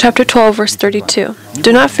 Luke chapter 12, verse 32.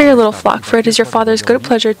 Do not fear, little flock, for it is your Father's good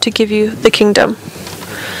pleasure to give you the kingdom.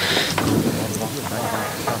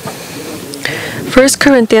 1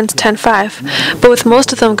 Corinthians 10:5. But with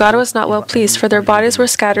most of them God was not well pleased, for their bodies were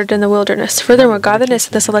scattered in the wilderness. Furthermore, godliness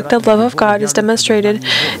and the selective love of God is demonstrated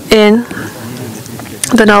in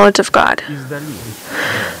the knowledge of God.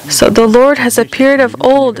 So the Lord has appeared of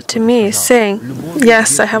old to me, saying,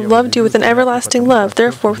 Yes, I have loved you with an everlasting love.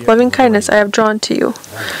 Therefore, with loving kindness I have drawn to you.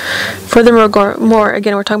 Furthermore,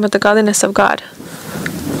 again, we're talking about the godliness of God.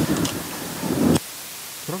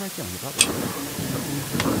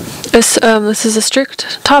 This is a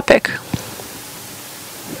strict topic.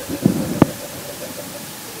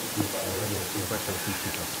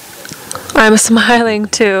 I'm smiling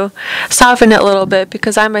to soften it a little bit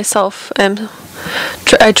because I myself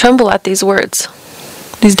I tremble at these words,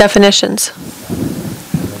 these definitions.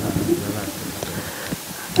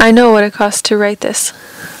 I know what it costs to write this.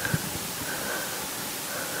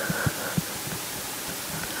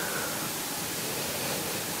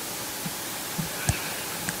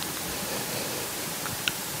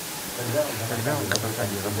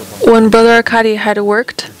 When Brother Arkady had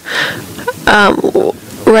worked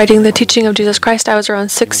writing the teaching of Jesus Christ, I was around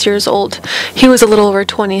 6 years old. He was a little over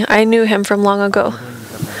 20. I knew him from long ago.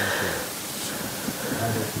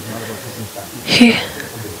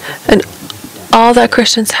 And all that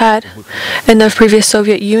Christians had in the previous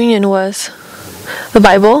Soviet Union was the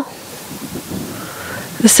Bible,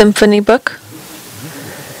 the symphony book.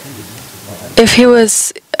 If he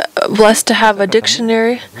was blessed to have a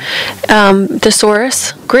dictionary,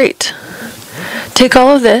 thesaurus, great. Take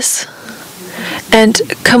all of this and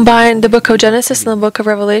combine the book of Genesis and the book of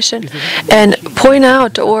Revelation and point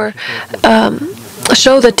out or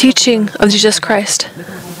show the teaching of Jesus Christ.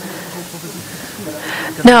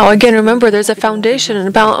 Now, again, remember, there's a foundation,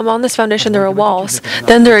 and on this foundation there are walls.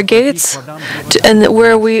 Then there are gates, and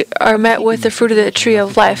where we are met with the fruit of the tree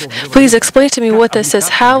of life. Please explain to me what this is,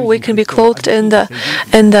 how we can be clothed in the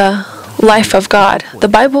life of God. The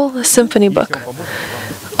Bible, the symphony book.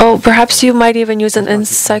 Oh, perhaps you might even use an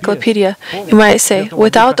encyclopedia. You might say,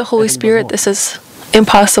 without the Holy Spirit, this is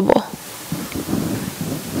impossible.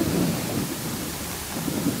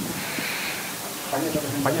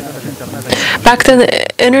 Back then,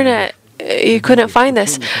 the internet, you couldn't find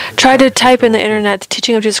this. Try to type in the internet the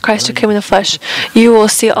teaching of Jesus Christ who came in the flesh. You will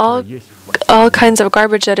see all kinds of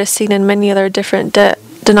garbage that is seen in many other different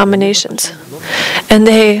denominations. And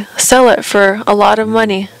they sell it for a lot of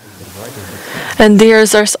money. And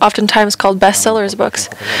these are oftentimes called bestsellers books.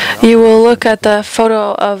 You will look at the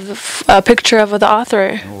photo of a picture of the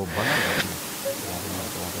author,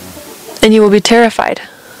 and you will be terrified.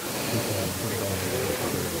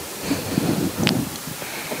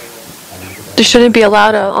 This shouldn't be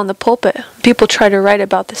allowed on the pulpit. People try to write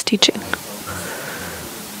about this teaching.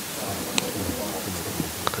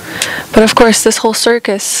 But of course, this whole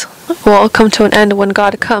circus will come to an end when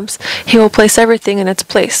God comes. He will place everything in its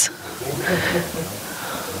place.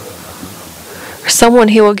 Someone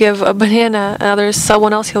he will give a banana, and others,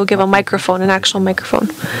 someone else he will give a microphone, an actual microphone.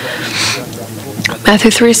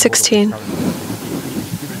 Matthew 3:16.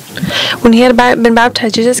 When he had been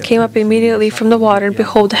baptized, Jesus came up immediately from the water, and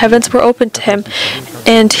behold, the heavens were opened to him,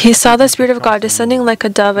 and he saw the Spirit of God descending like a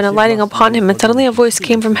dove and alighting upon him. And suddenly a voice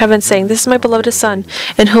came from heaven saying, "This is my beloved Son,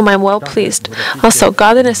 in whom I am well pleased." Also,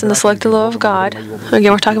 godliness and the selected love of God,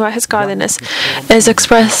 again we're talking about his godliness, is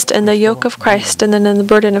expressed in the yoke of Christ and then in the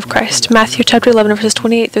burden of Christ. Matthew chapter 11, verses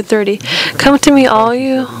 28 through 30. "Come to me, all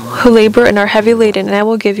you who labor and are heavy laden, and I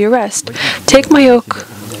will give you rest. Take my yoke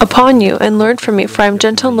upon you and learn from me, for I am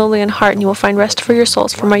gentle and lowly in heart, and you will find rest for your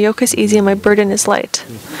souls, for my yoke is easy and my burden is light."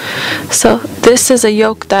 So this is a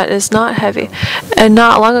yoke that is not heavy. And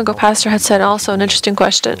not long ago, Pastor had said also an interesting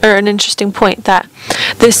question, or an interesting point, that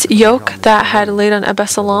this yoke that had laid on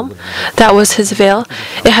Absalom, that was his veil,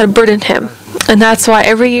 it had burdened him. And that's why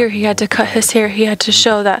every year he had to cut his hair. He had to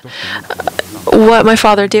show that what my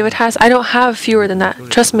father David has, I don't have fewer than that.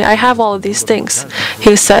 Trust me, I have all of these things,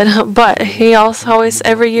 he said. But he also always,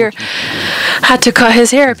 every year, had to cut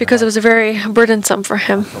his hair because it was very burdensome for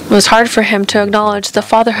him. It was hard for him to acknowledge the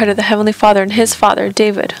fatherhood of the Heavenly Father and his father,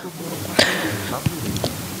 David.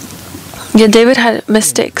 Yet David had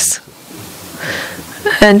mistakes,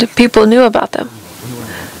 and people knew about them.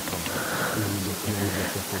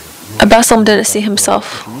 Absalom didn't see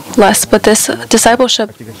himself less, but this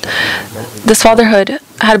discipleship, this fatherhood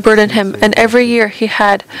had burdened him, and every year he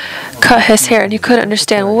had cut his hair, and he couldn't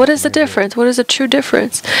understand, well, what is the difference? What is the true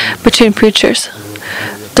difference between preachers?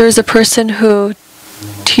 There's a person who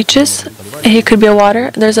teaches, and he could be a water,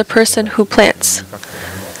 and there's a person who plants.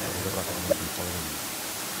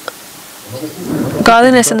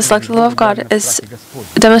 Godliness and the selected love of God is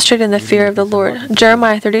demonstrated in the fear of the Lord.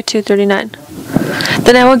 Jeremiah 32:39.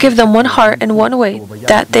 "Then I will give them one heart and one way,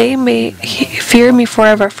 that they may fear me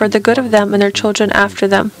forever, for the good of them and their children after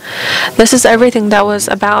them." This is everything that was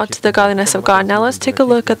about the godliness of God. Now let's take a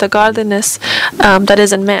look at the godliness that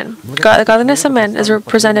is in man. The godliness of man is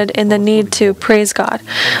represented in the need to praise God.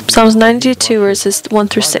 Psalms 92, verses 1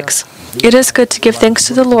 through 6. "It is good to give thanks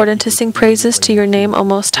to the Lord and to sing praises to your name, O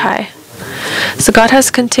Most High." So God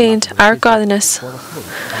has contained our godliness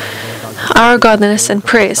and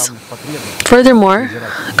praise. Furthermore,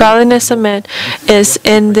 godliness of man is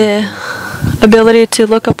in the ability to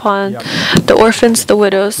look upon the orphans, the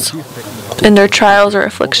widows, in their trials or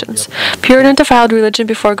afflictions. Pure and undefiled religion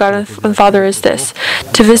before God and Father is this: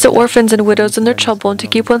 to visit orphans and widows in their trouble, and to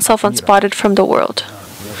keep oneself unspotted from the world.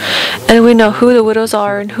 And we know who the widows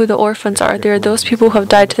are and who the orphans are. They are those people who have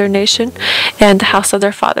died to their nation and the house of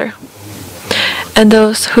their father, and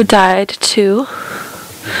those who died to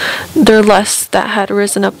their lusts that had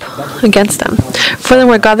risen up against them.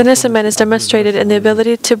 Furthermore, godliness in men is demonstrated in the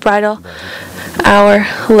ability to bridle our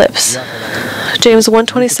lips. James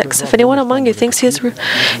 1:26. "If anyone among you thinks he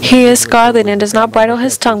is godly and does not bridle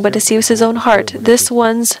his tongue but deceives his own heart, this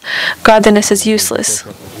one's godliness is useless."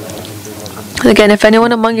 Again, if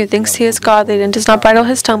anyone among you thinks he is godly and does not bridle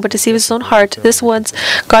his tongue but deceives his own heart, this one's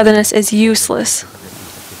godliness is useless.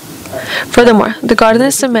 Furthermore, the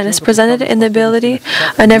godliness of men is presented in the ability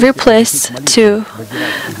in every place to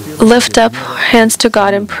lift up hands to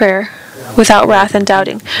God in prayer without wrath and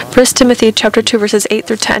doubting. 1 Timothy chapter 2, verses 8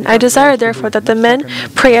 through 10. "I desire, therefore, that the men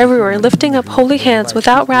pray everywhere, lifting up holy hands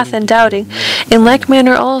without wrath and doubting. In like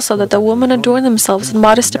manner also, that the women adorn themselves in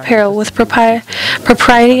modest apparel, with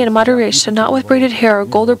propriety and moderation, not with braided hair or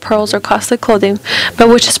gold or pearls or costly clothing, but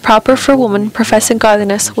which is proper for women, professing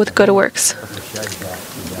godliness with good works."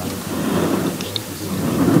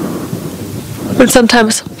 And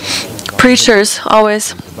sometimes preachers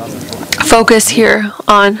always focus here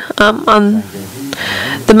on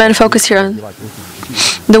the men focus here on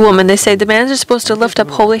the woman. They say the men are supposed to lift up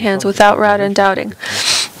holy hands without wrath and doubting.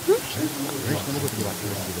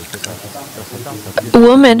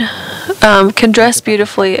 Women can dress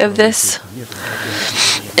beautifully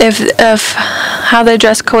if how they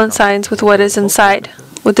dress coincides with what is inside,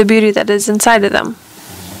 with the beauty that is inside of them.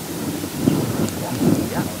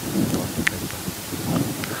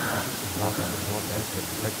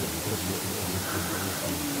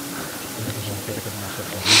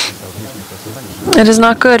 It is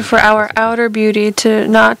not good for our outer beauty to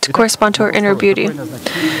not correspond to our inner beauty.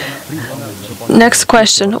 Next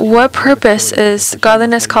question. What purpose is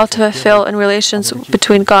godliness called to fulfill in relations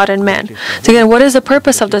between God and man? So again, what is the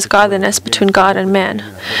purpose of this godliness between God and man?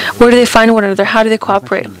 Where do they find one another? How do they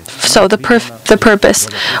cooperate? So the purpose.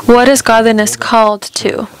 What is godliness called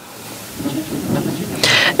to?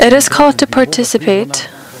 It is called to participate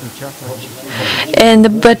in the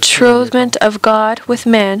betrothment of God with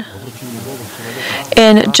man,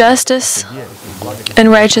 in justice and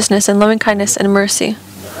righteousness and loving kindness and mercy.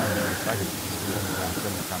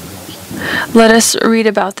 Let us read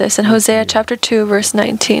about this in Hosea chapter 2, verse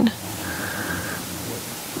 19.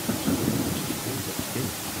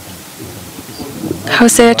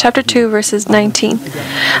 Hosea chapter 2, verses 19.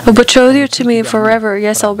 I will betroth you to me forever.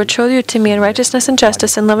 Yes, I will betroth you to me in righteousness and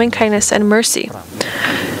justice, in loving kindness and mercy.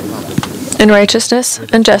 In righteousness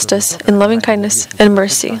and justice, in loving kindness and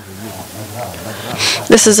mercy.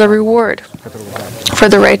 This is a reward for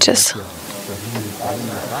the righteous.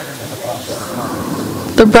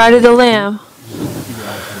 The bride of the Lamb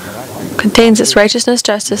contains this righteousness,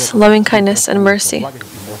 justice, loving kindness, and mercy.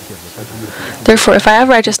 Therefore, if I have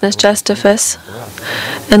righteousness, justice,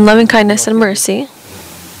 and loving kindness and mercy,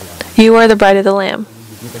 you are the bride of the Lamb.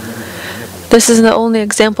 This isn't the only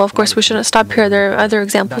example. Of course, we shouldn't stop here. There are other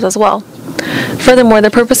examples as well. Furthermore, the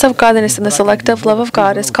purpose of godliness in the selective love of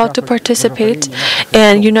God is called to participate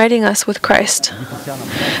in uniting us with Christ.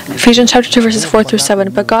 Ephesians chapter 2, verses 4 through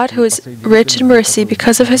 7. But God, who is rich in mercy,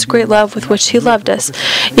 because of his great love with which he loved us,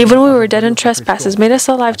 even when we were dead in trespasses, made us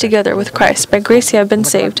alive together with Christ. By grace you have been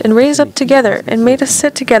saved, and raised up together, and made us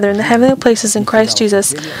sit together in the heavenly places in Christ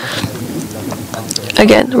Jesus.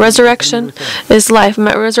 Again, resurrection is life.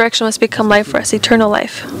 Resurrection must become life for us, eternal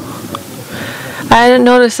life. I didn't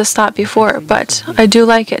notice this thought before, but I do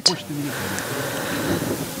like it.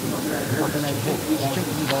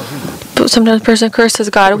 But sometimes a person curses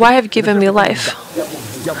God, why have you given me life?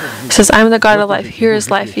 He says, I am the God of life. Here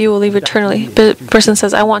is life. You will live eternally. But the person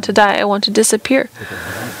says, I want to die. I want to disappear.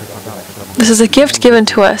 This is a gift given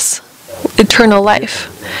to us, eternal life.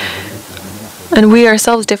 And we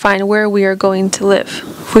ourselves define where we are going to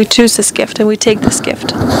live. We choose this gift and we take this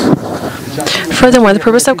gift. Furthermore, the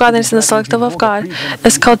purpose of godliness in the selective of God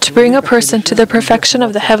is called to bring a person to the perfection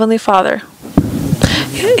of the Heavenly Father.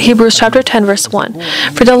 Hebrews chapter 10, verse 1.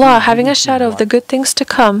 For the law, having a shadow of the good things to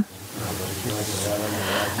come,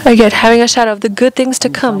 again, having a shadow of the good things to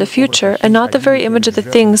come, the future, and not the very image of the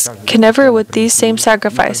things, can never, with these same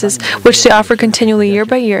sacrifices, which they offer continually year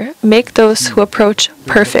by year, make those who approach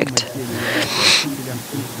perfect.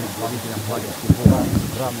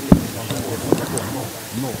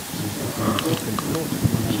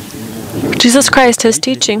 Jesus Christ, his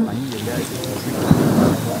teaching,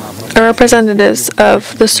 are representatives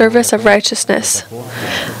of the service of righteousness.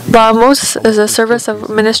 Law of Moses is a service of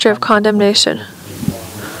ministry of condemnation.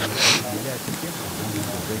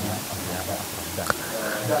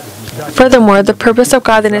 Furthermore, the purpose of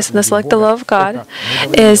godliness in the selective love of God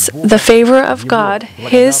is the favor of God,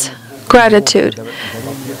 his gratitude,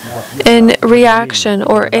 in reaction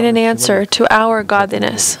or in an answer to our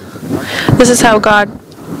godliness. This is how God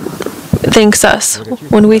thanks us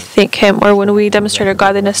when we thank him or when we demonstrate our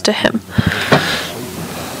godliness to him.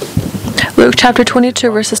 Luke chapter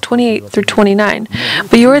 22, verses 28 through 29.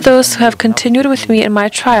 But you are those who have continued with me in my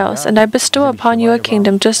trials, and I bestow upon you a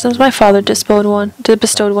kingdom, just as my Father bestowed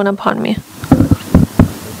one upon me.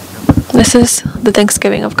 This is the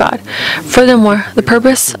thanksgiving of God. Furthermore, the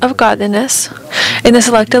purpose of godliness in the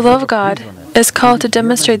selective love of God is called to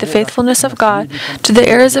demonstrate the faithfulness of God to the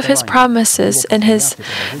heirs of his promises and his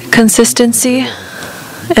consistency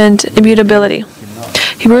and immutability.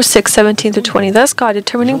 Hebrews 6:17 through 20. Thus God,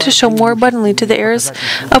 determining to show more abundantly to the heirs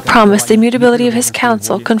of promise the immutability of his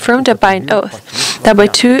counsel, confirmed it by an oath, that by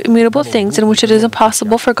two immutable things in which it is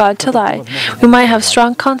impossible for God to lie, we might have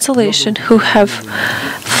strong consolation who have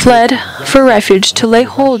fled for refuge to lay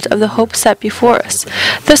hold of the hope set before us.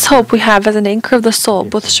 This hope we have as an anchor of the soul,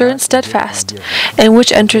 both sure and steadfast, and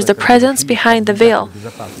which enters the presence behind the veil,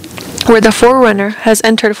 where the forerunner has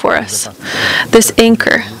entered for us. This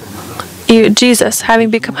anchor, Jesus, having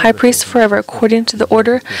become high priest forever according to the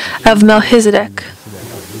order of Melchizedek.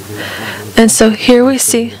 And so here we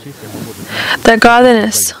see that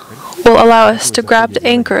godliness will allow us to grab the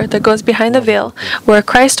anchor that goes behind the veil where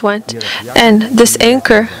Christ went, and this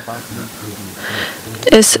anchor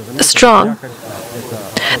is strong.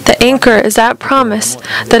 The anchor is that promise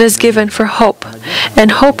that is given for hope,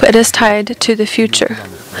 and hope it is tied to the future.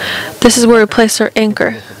 This is where we place our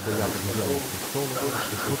anchor.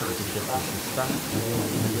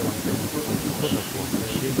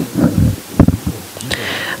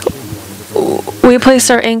 We place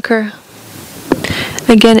our anchor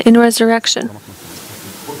again in resurrection.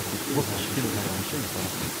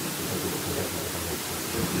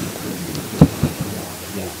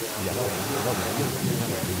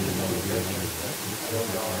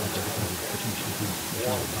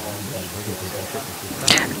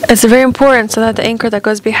 It's very important so that the anchor that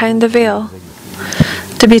goes behind the veil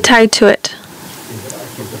to be tied to it.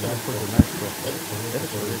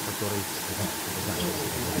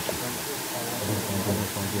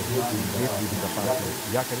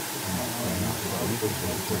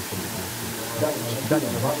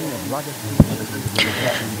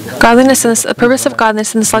 Godliness and the purpose of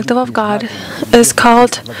godliness and the select love of God is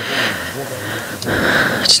called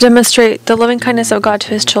to demonstrate the loving kindness of God to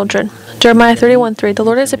His children. Jeremiah 31:3. The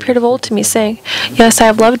Lord has appeared of old to me, saying, Yes, I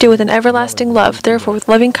have loved you with an everlasting love. Therefore, with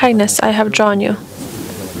loving kindness I have drawn you.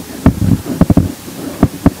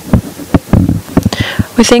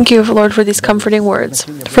 We thank you, Lord, for these comforting words.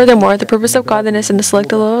 Furthermore, the purpose of godliness and the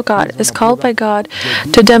select love of God is called by God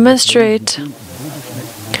to demonstrate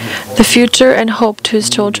the future and hope to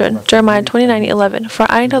His children. Jeremiah 29:11. For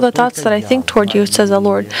I know the thoughts that I think toward you, says the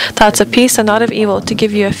Lord, thoughts of peace and not of evil, to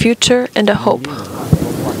give you a future and a hope.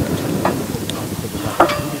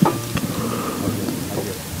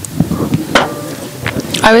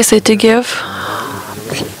 Obviously, to give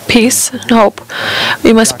peace and hope,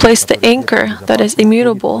 we must place the anchor that is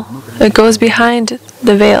immutable. It goes behind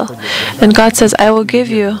the veil. And God says, I will give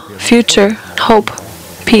you future, hope,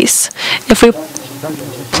 peace, if we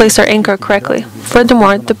place our anchor correctly.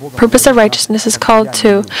 Furthermore, the purpose of righteousness is called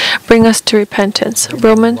to bring us to repentance.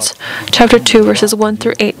 Romans chapter 2, verses 1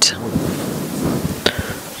 through 8.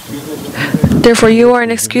 Therefore you are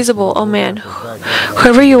inexcusable, O man,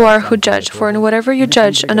 whoever you are who judge, for in whatever you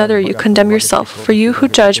judge another you condemn yourself. For you who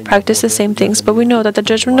judge practice the same things, but we know that the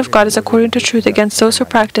judgment of God is according to truth against those who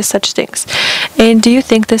practice such things. And do you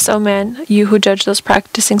think this, O man, you who judge those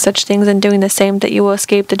practicing such things and doing the same, that you will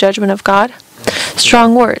escape the judgment of God?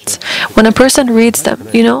 Strong words. When a person reads them,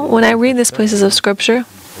 when I read these places of Scripture,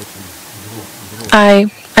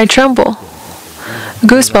 I tremble.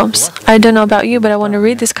 Goosebumps. I don't know about you, but I want to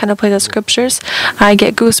read this kind of place of Scriptures. I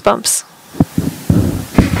get goosebumps.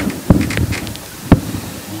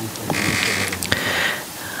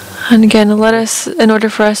 And again, in order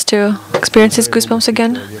for us to experience these goosebumps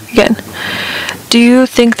again, do you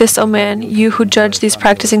think this, O man, you who judge these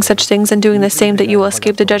practicing such things and doing the same, that you will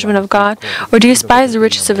escape the judgment of God? Or do you despise the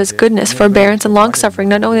riches of His goodness, forbearance, and long-suffering,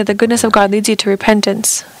 not only that the goodness of God leads you to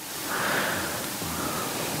repentance?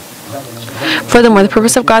 Furthermore, the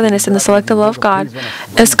purpose of godliness and the selective love of God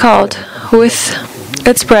is called, with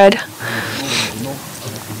its bread,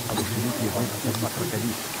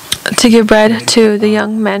 to give bread to the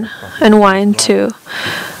young men and wine to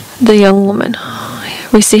the young woman.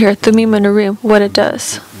 We see here Thummim and Urim, what it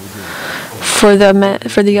does for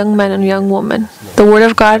the young men and young woman. The word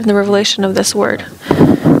of God and the revelation of this word.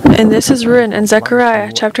 And this is written in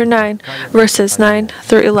Zechariah chapter 9, verses 9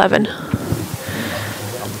 through 11.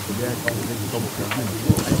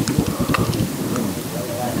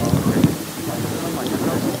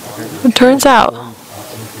 It turns out,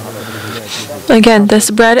 again, this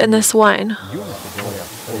bread and this wine,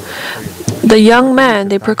 the young man,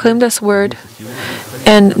 they proclaimed this word,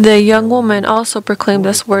 and the young woman also proclaimed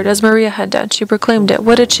this word, as Maria had done. She proclaimed it.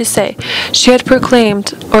 What did she say? She had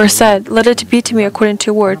proclaimed, or said, let it be to me according to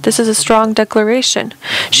your word. This is a strong declaration.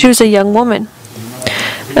 She was a young woman.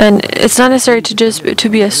 And it's not necessary to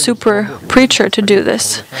be a super preacher to do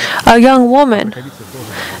this. A young woman,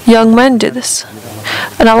 young men do this.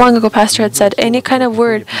 And not long ago, Pastor had said, any kind of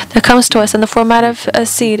word that comes to us in the format of a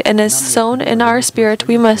seed and is sown in our spirit,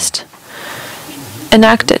 we must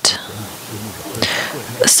enact it.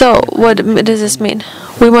 So, what does this mean?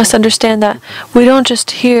 We must understand that we don't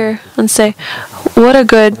just hear and say, what a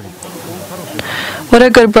good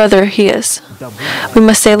brother he is. We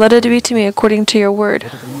must say, let it be to me according to your word.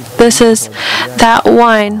 This is that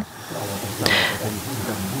wine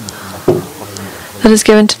that is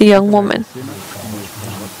given to the young woman.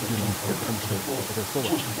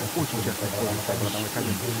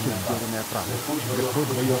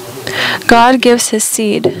 God gives His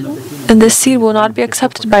seed, and this seed will not be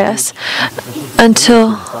accepted by us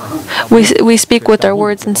until we speak with our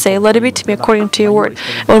words and say, let it be to me according to your word.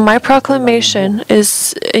 When my proclamation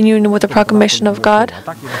is in union with the proclamation of God,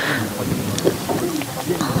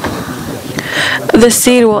 the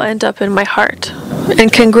seed will end up in my heart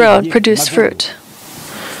and can grow and produce fruit.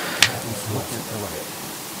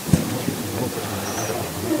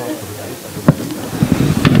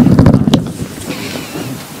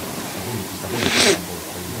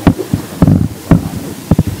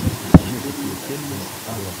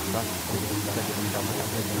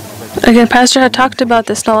 Again, Pastor had talked about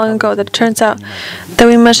this not long ago, that it turns out that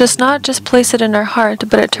we must just not just place it in our heart,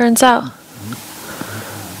 but it turns out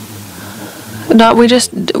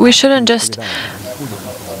we shouldn't just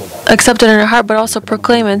accept it in our heart, but also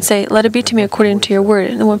proclaim and say, "Let it be to me according to your word."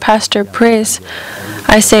 And when Pastor prays,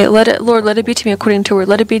 I say, Lord, let it be to me according to your word.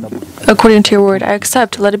 Let it be according to your word. I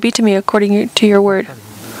accept. Let it be to me according to your word.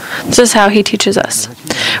 This is how he teaches us.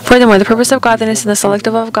 Furthermore, the purpose of godliness in the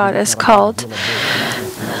selective love of God is called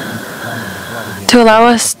to allow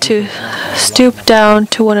us to stoop down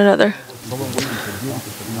to one another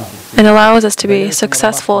and allows us to be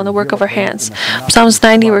successful in the work of our hands. Psalms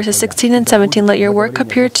 90 verses 16 and 17, let your work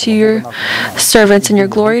appear to your servants and your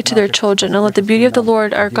glory to their children, and let the beauty of the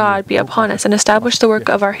Lord our God be upon us, and establish the work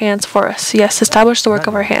of our hands for us. Yes, establish the work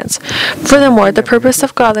of our hands. Furthermore, the purpose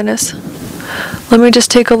of godliness. Let me just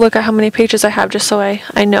take a look at how many pages I have, just so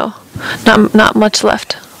I know. Not much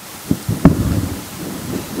left.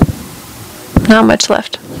 Not much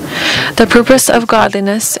left. The purpose of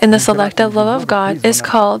godliness in the selective love of God is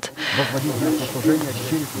called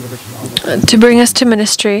to bring us to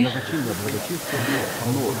ministry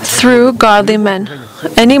through godly men.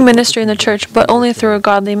 Any ministry in the church, but only through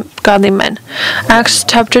godly men. Acts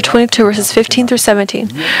chapter 22, verses 15 through 17.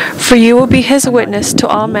 For you will be his witness to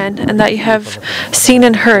all men, and that you have seen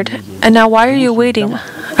and heard. And now why are you waiting?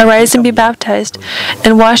 Arise and be baptized,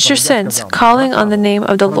 and wash your sins, calling on the name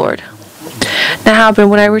of the Lord. Now happened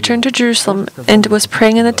when I returned to Jerusalem and was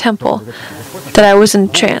praying in the temple that I was in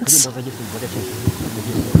trance.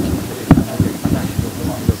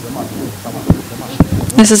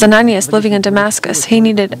 This is Ananias living in Damascus. He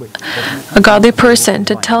needed a godly person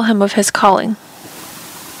to tell him of his calling.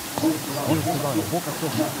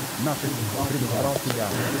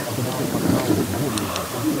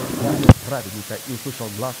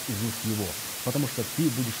 Потому что ты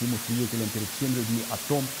будешь ему свидетелем перед всеми людьми о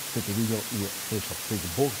том, что ты видел и слышал. То есть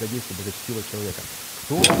Бог задействует благочестивого человека.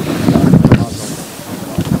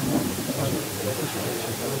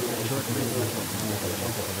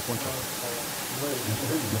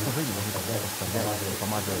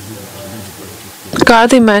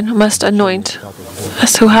 Godly men must anoint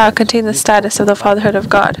us who have contained the status of the fatherhood of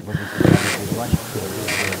God.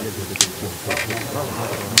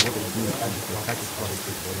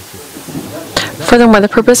 Furthermore, the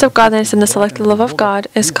purpose of godliness in the selected love of God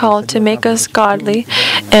is called to make us godly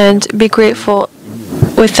and be grateful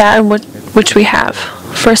with that and which we have.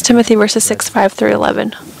 1 Timothy verses 6, 5 through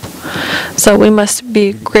 11. So we must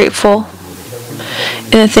be grateful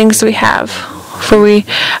in the things we have, for we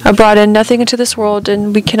are brought in nothing into this world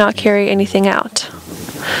and we cannot carry anything out.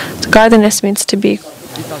 So godliness means to be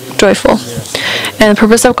joyful. And the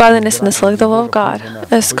purpose of godliness in the selected love of God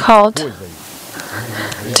is called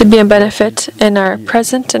to be a benefit in our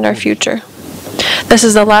present and our future. This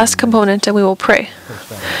is the last component, and we will pray.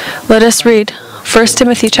 Let us read 1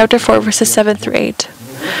 Timothy chapter 4, verses 7 through 8.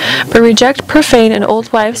 But reject profane and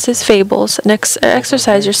old wives' fables, and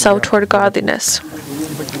exercise yourself toward godliness.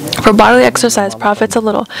 For bodily exercise profits a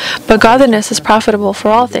little, but godliness is profitable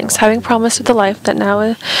for all things, having promised of the life that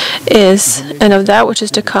now is, and of that which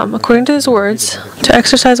is to come. According to his words, to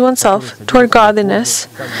exercise oneself toward godliness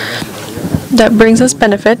that brings us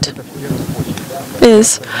benefit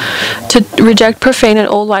is to reject profane and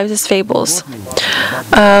old wives' fables.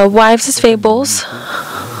 Wives' fables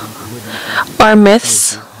are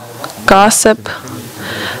myths, gossip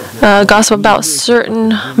about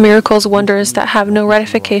certain miracles, wonders that have no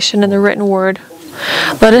ratification in the written word.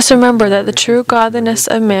 Let us remember that the true godliness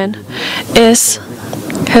of man is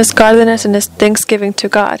his godliness and his thanksgiving to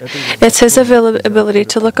God. It's his ability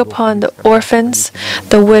to look upon the orphans,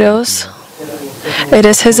 the widows. It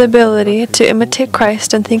is his ability to imitate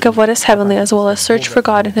Christ and think of what is heavenly, as well as search for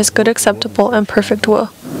God in his good, acceptable, and perfect will.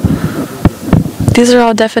 These are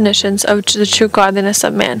all definitions of the true godliness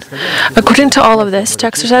of man. According to all of this, to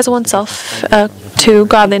exercise oneself to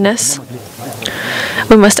godliness,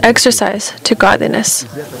 we must exercise to godliness.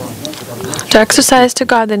 To exercise to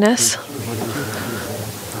godliness,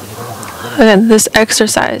 again, this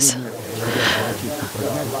exercise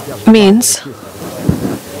means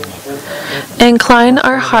incline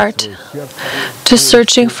our heart to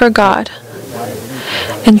searching for God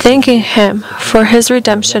and thanking him for his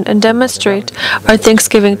redemption, and demonstrate our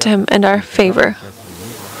thanksgiving to him and our favor.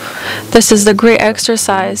 This is the great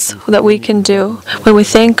exercise that we can do when we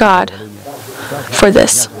thank God for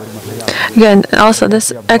this. Again, also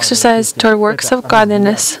this exercise toward works of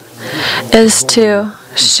godliness is to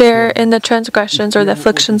share in the transgressions or the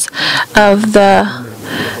afflictions of the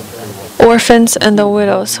orphans and the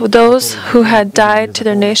widows, those who had died to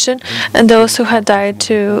their nation, and those who had died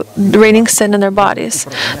to reigning sin in their bodies.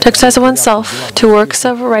 To exercise oneself to works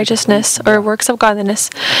of righteousness or works of godliness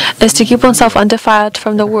is to keep oneself undefiled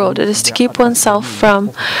from the world. It is to keep oneself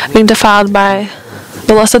from being defiled by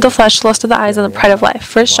the lust of the flesh, lust of the eyes, and the pride of life.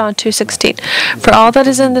 1 John 2:16. For all that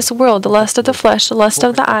is in this world, the lust of the flesh, the lust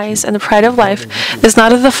of the eyes, and the pride of life, is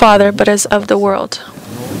not of the Father, but is of the world.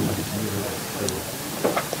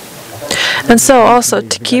 And so also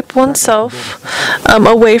to keep oneself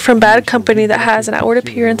away from bad company that has an outward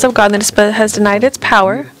appearance of godliness but has denied its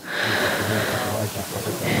power.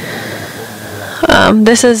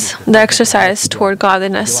 This is the exercise toward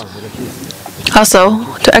godliness. Also,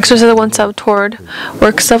 to exercise oneself toward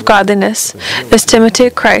works of godliness is to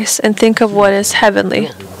imitate Christ and think of what is heavenly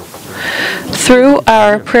through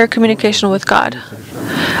our prayer communication with God.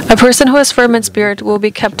 A person who is firm in spirit will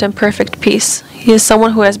be kept in perfect peace. He is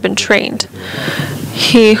someone who has been trained.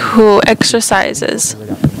 He who exercises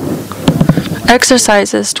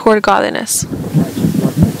toward godliness.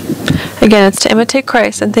 Again, it's to imitate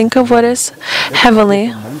Christ and think of what is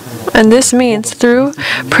heavenly. And this means through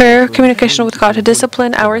prayer communication with God to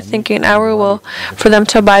discipline our thinking, our will, for them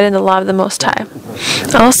to abide in the law of the Most High.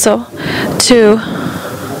 Also, to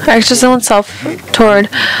exercise oneself toward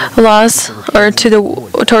laws or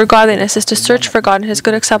toward godliness is to search for God in His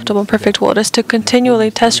good, acceptable, and perfect will. It is to continually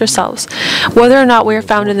test ourselves whether or not we are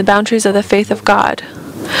found in the boundaries of the faith of God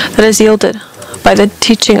that is yielded by the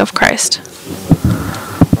teaching of Christ.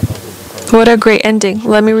 What a great ending.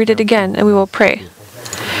 Let me read it again and we will pray.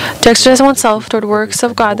 To exercise oneself toward works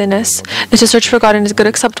of godliness is to search for God in His good,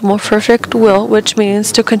 acceptable, perfect will, which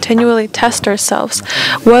means to continually test ourselves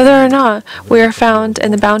whether or not we are found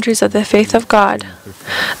in the boundaries of the faith of God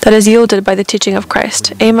that is yielded by the teaching of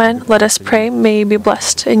Christ. Amen. Let us pray. May you be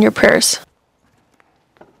blessed in your prayers.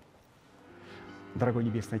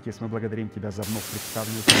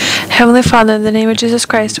 Heavenly Father, in the name of Jesus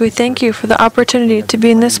Christ, we thank you for the opportunity to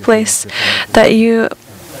be in this place that you...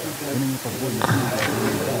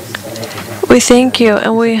 We thank you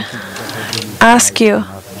and we ask you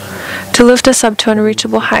to lift us up to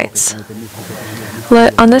unreachable heights.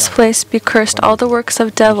 Let on this place be cursed all the works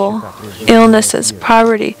of devil, illnesses,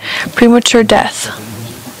 poverty, premature death,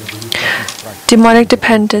 demonic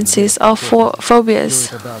dependencies, all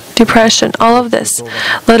phobias, depression, all of this.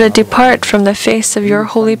 Let it depart from the face of your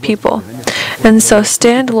holy people. And so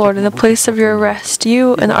stand, Lord, in the place of your rest,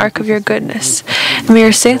 you in the ark of your goodness. And may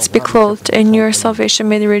your saints be clothed in your salvation.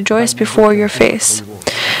 May they rejoice before your face.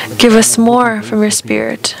 Give us more from your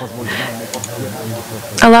Spirit.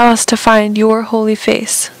 Allow us to find your holy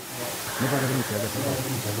face.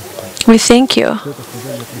 We thank you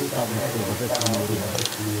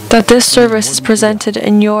that this service is presented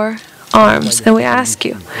in your arms, and we ask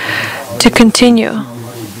you to continue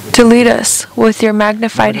to lead us with your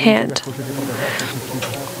magnified hand.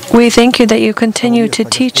 We thank you that you continue to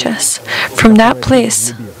teach us from that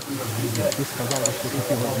place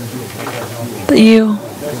that you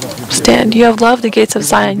stand. You have loved the gates of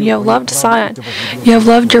Zion. You have loved Zion. You have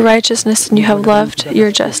loved your righteousness, and you have loved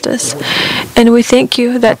your justice. And we thank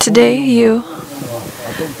you that today you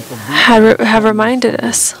have reminded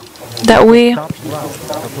us that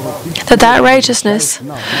that righteousness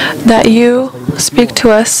that you speak to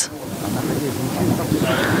us,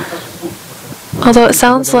 although it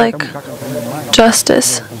sounds like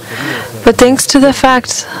justice, but thanks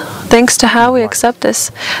to how we accept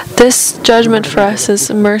this judgment for us is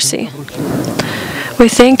mercy. We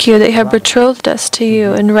thank you that you have betrothed us to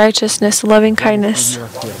you in righteousness, loving kindness.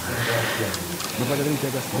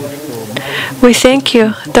 We thank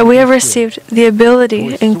you that we have received the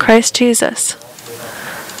ability in Christ Jesus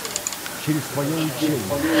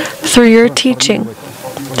through your teaching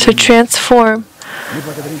to be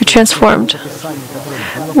transformed.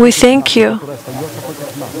 We thank you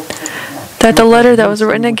that the letter that was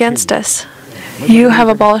written against us, you have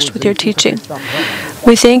abolished with your teaching.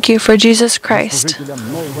 We thank you for Jesus Christ.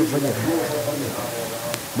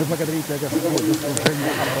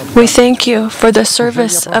 We thank you for the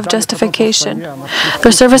service of justification,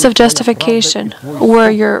 where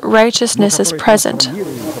your righteousness is present.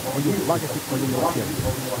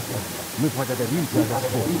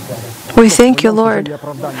 We thank you, Lord,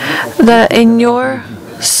 that in your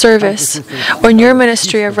service or in your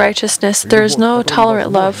ministry of righteousness, there is no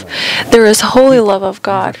tolerant love. There is holy love of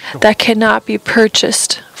God that cannot be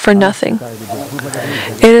purchased for nothing.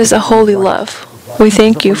 It is a holy love. We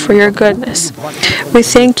thank you for your goodness. We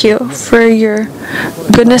thank you for your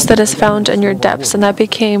goodness that is found in your depths and that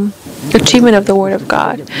became achievement of the Word of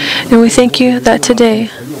God. And we thank you that today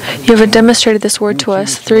you have demonstrated this Word to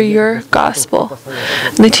us through your gospel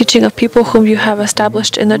and the teaching of people whom you have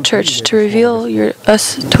established in the church to reveal to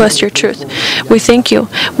us your truth. We thank you.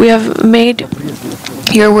 We have made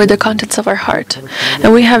your Word the contents of our heart.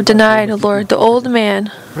 And we have denied, Lord, the old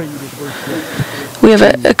man. We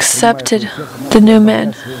have accepted the new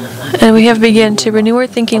man, and we have begun to renew our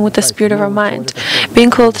thinking with the spirit of our mind,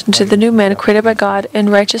 being clothed into the new man created by God in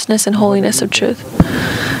righteousness and holiness of truth.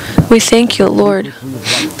 We thank you, Lord.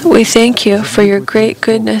 We thank you for your great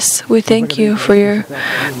goodness. We thank you for your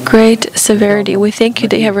great severity. We thank you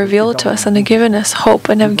that you have revealed to us and have given us hope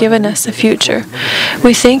and have given us a future.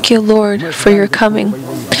 We thank you, Lord, for your coming.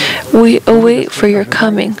 We await for your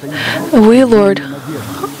coming. We, Lord,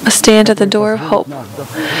 stand at the door of hope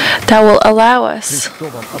that will allow us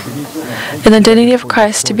in the identity of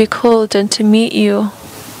Christ to be clothed and to meet you.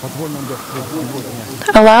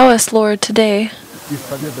 Allow us, Lord, today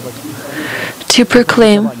to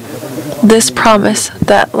proclaim this promise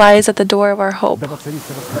that lies at the door of our hope.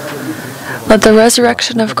 Let the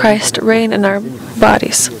resurrection of Christ reign in our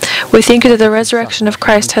bodies. We thank you that the resurrection of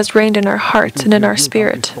Christ has reigned in our hearts and in our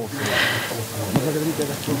spirit.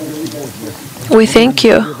 We thank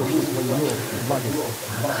you.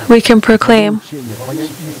 We can proclaim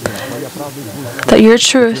that your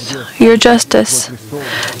truth, your justice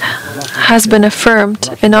has been affirmed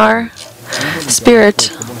in our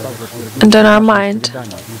spirit and in our mind.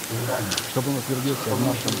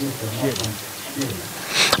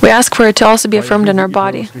 We ask for it to also be affirmed in our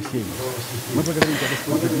body.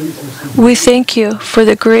 We thank you for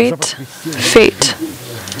the great fate,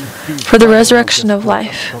 for the resurrection of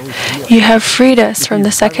life. You have freed us from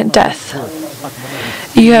the second death.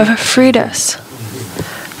 You have freed us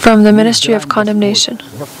from the ministry of condemnation.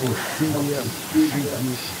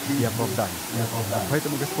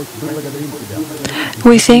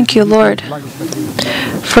 We thank you, Lord,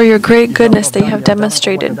 for your great goodness that you have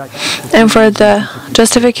demonstrated and for the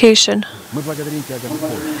justification.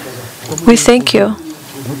 We thank you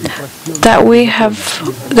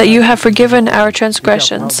that you have forgiven our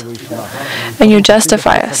transgressions and you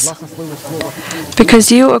justify us.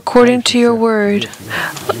 Because you, according to your word,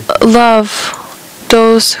 love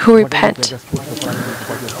those who repent.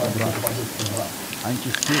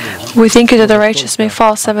 We thank you that the righteous may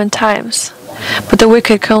fall 7 times, but the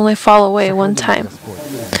wicked can only fall away 1 time.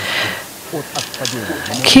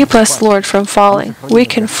 Keep us, Lord, from falling. We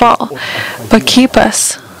can fall, but keep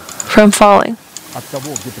us from falling.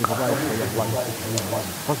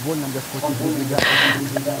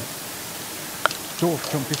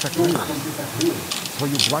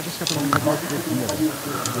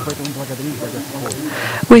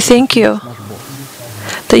 We thank you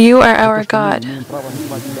that you are our God,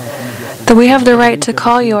 that we have the right to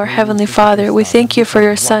call you our Heavenly Father. We thank you for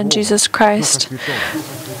your Son, Jesus Christ,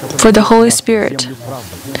 for the Holy Spirit,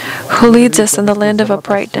 who leads us in the land of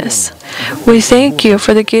uprightness. We thank you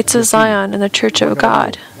for the gates of Zion and the Church of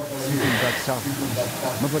God.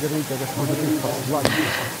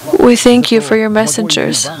 We thank you for your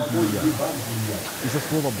messengers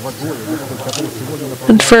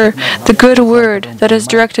and for the good word that is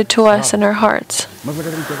directed to us in our hearts.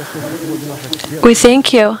 We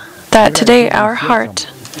thank you that today our heart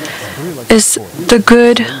is the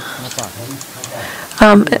good.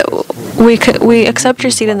 We accept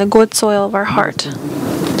your seed in the good soil of our heart.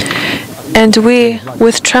 And we,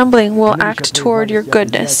 with trembling, will act toward your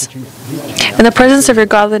goodness. And the presence of your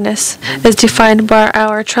godliness is defined by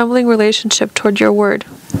our trembling relationship toward your word.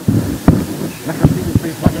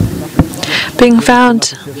 Being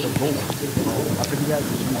found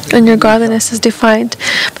in your godliness is defined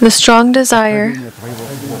by the strong desire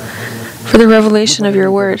for the revelation of your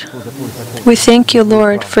word. We thank you,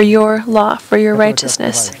 Lord, for your law, for your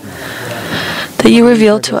righteousness that you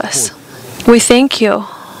reveal to us. We thank you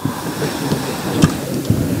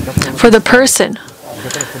for the person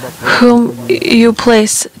whom you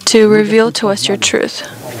place to reveal to us your truth.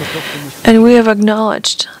 And we have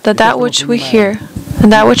acknowledged that that which we hear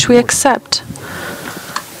and that which we accept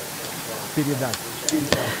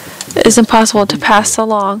is impossible to pass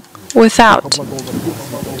along without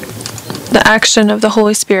the action of the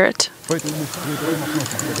Holy Spirit.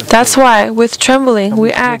 That's why, with trembling,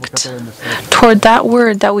 we act toward that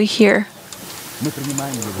word that we hear.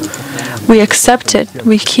 We accept it,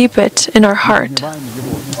 we keep it in our heart.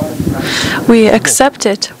 We accept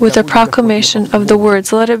it with a proclamation of the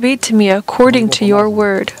words, let it be to me according to your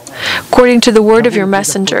word, according to the word of your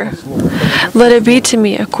messenger. Let it be to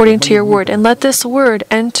me according to your word, and let this word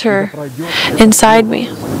enter inside me.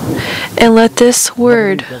 And let this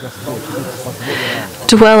word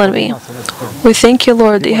dwell in me. We thank you,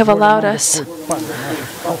 Lord, that you have allowed us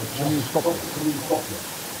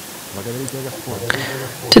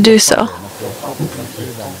to do so.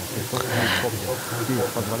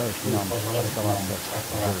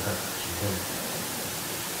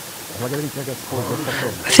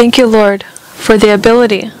 Thank you, Lord, for the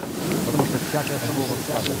ability,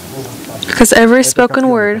 because every spoken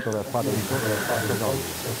word,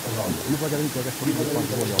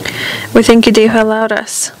 we thank you that you have allowed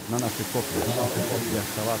us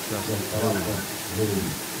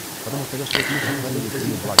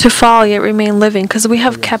to fall yet remain living, because we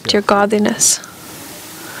have kept your godliness.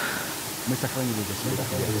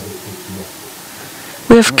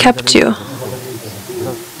 We have kept you.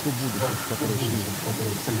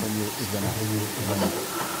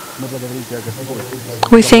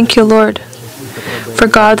 We thank you, Lord, for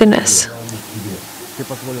godliness.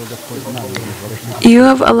 You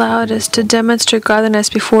have allowed us to demonstrate godliness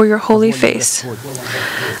before your holy face.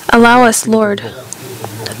 Allow us, Lord,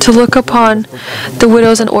 to look upon the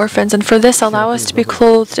widows and orphans, and for this allow us to be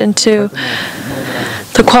clothed into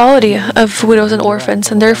the quality of widows and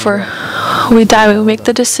orphans, and therefore we make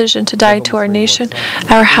the decision to die to our nation,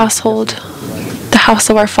 our household, the house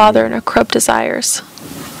of our Father, and our corrupt desires.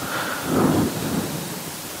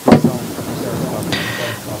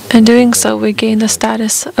 In doing so, we gain the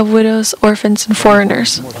status of widows, orphans, and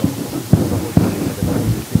foreigners,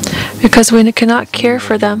 because we cannot care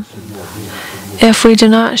for them if we do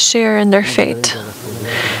not share in their fate.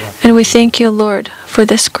 And we thank you, Lord, for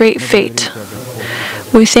this great fate.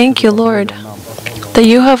 We thank you, Lord, that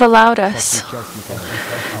you have allowed us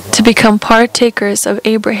to become partakers of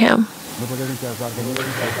Abraham.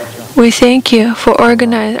 We thank you for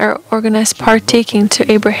organized partaking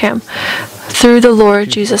to Abraham through the Lord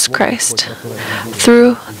Jesus Christ,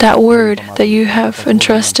 through that word that you have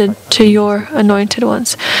entrusted to your anointed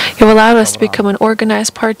ones. You have allowed us to become an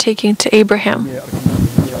organized partaking to Abraham.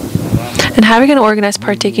 And having an organized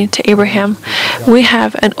partaking to Abraham, we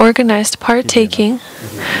have an organized partaking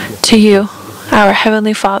to you, our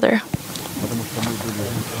Heavenly Father.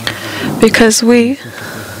 Because we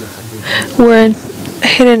were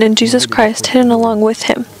hidden in Jesus Christ, hidden along with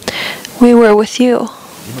Him. We were with you.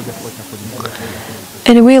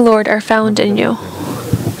 And we, Lord, are found in you.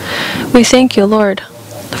 We thank you, Lord,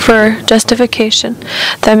 for justification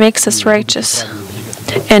that makes us righteous.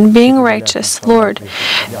 And being righteous, Lord,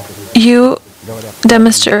 you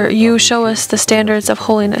demonstrate, you show us the standards of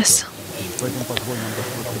holiness.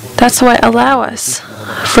 That's why allow us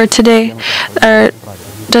for today our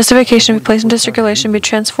justification be placed into circulation, be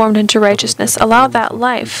transformed into righteousness. Allow that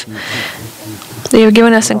life that you have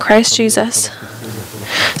given us in Christ Jesus,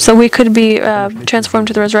 so we could be transformed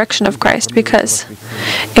to the resurrection of Christ. Because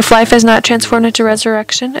if life is not transformed into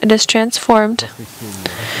resurrection, it is transformed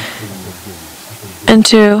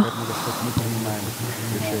into.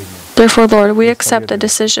 Therefore, Lord, we accept the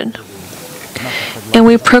decision, and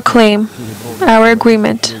we proclaim our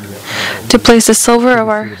agreement to place the silver of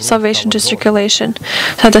our salvation to circulation,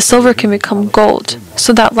 so that the silver can become gold,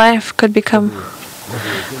 so that life could become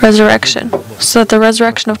resurrection, so that the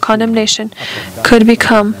resurrection of condemnation could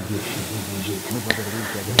become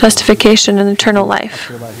justification and eternal life.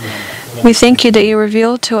 We thank you that you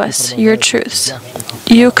reveal to us your truths.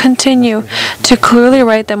 You continue to clearly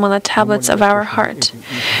write them on the tablets of our heart.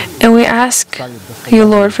 And we ask you,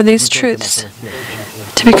 Lord, for these truths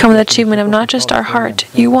to become the achievement of not just our heart.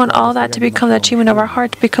 You want all that to become the achievement of our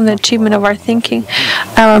heart, to become the achievement of our thinking,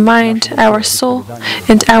 our mind, our soul,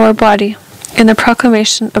 and our body, in the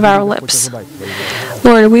proclamation of our lips.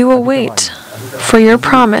 Lord, we will wait for your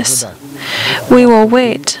promise. We will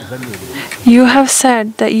wait. You have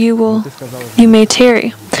said that you may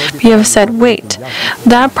tarry. You have said, wait.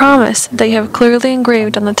 That promise that you have clearly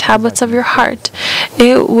engraved on the tablets of your heart,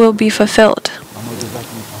 it will be fulfilled.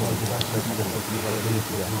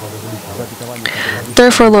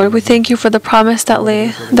 Therefore, Lord, we thank you for the promise that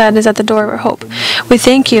is at the door of our hope. We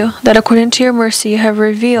thank you that according to your mercy you have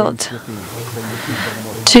revealed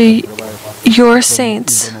to your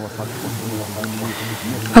saints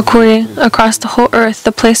across the whole earth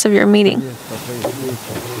the place of your meeting.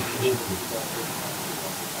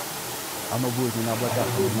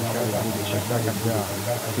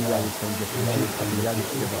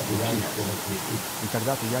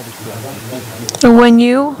 When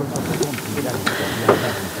you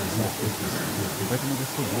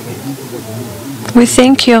we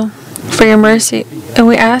thank you for your mercy, and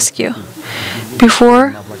we ask you,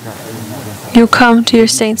 before you come to your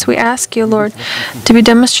saints, we ask you, Lord, to be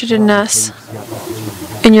demonstrated in us,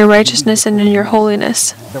 in your righteousness and in your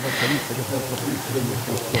holiness.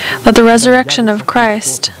 Let the resurrection of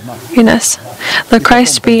Christ in us. Let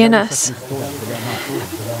Christ be in us.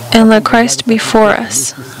 And let Christ be for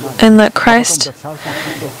us. And let Christ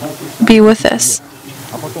be with us.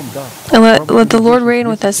 And let the Lord reign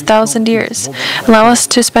with us 1,000 years. Allow us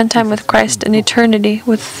to spend time with Christ in eternity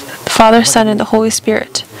with the Father, Son, and the Holy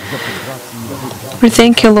Spirit. We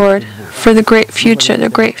thank you, Lord, for the great future, the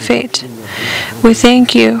great fate. We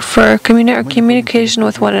thank you for our communication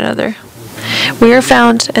with one another. We are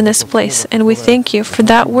found in this place, and we thank you for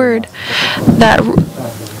that word that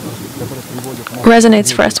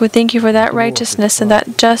resonates for us. We thank you for that righteousness and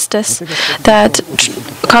that justice that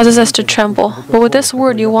causes us to tremble. But with this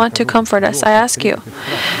word, you want to comfort us. I ask you,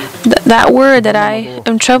 that word that I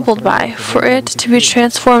am troubled by, for it to be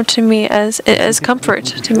transformed to me as comfort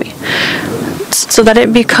to me, so that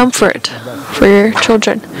it be comfort for your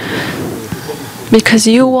children. Because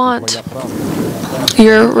you want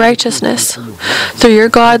your righteousness through your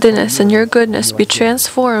godliness and your goodness be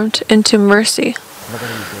transformed into mercy.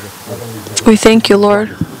 We thank you, Lord,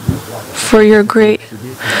 for your great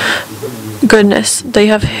goodness that you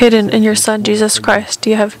have hidden in your Son, Jesus Christ.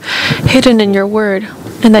 You have hidden in your word,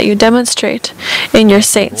 and that you demonstrate in your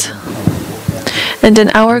saints and in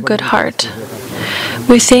our good heart.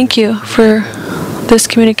 We thank you for this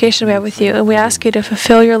communication we have with you, and we ask you to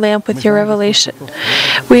fulfill your lamp with your revelation.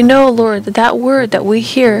 We know, Lord, that that word that we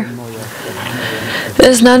hear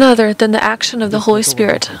is none other than the action of the Holy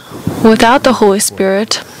Spirit. Without the Holy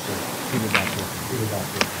Spirit,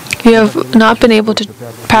 you have not been able to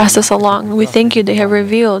pass this along. We thank you that you have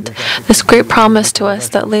revealed this great promise to us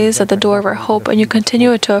that lays at the door of our hope, and you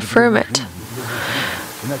continue to affirm it.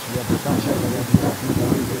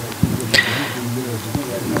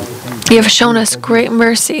 You have shown us great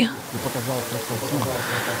mercy,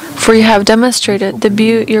 for you have demonstrated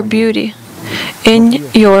your beauty in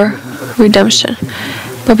your redemption.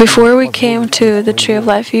 But before we came to the tree of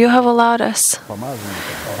life, you have allowed us,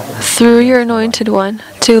 through your anointed one,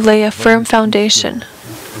 to lay a firm foundation,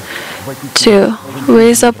 to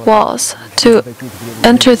raise up walls, to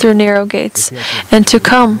enter through narrow gates, and to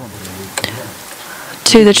come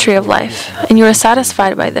to the tree of life. And you are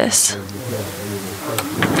satisfied by this.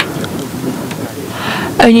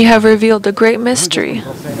 And you have revealed the great mystery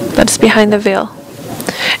that is behind the veil.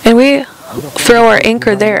 And we throw our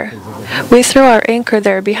anchor there. We throw our anchor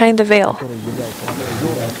there behind the veil.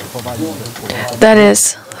 That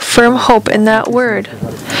is firm hope in that word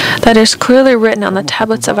that is clearly written on the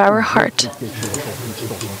tablets of our heart.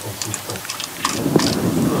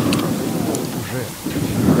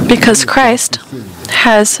 Because Christ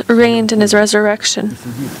has reigned in his resurrection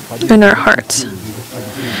in our hearts.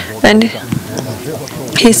 And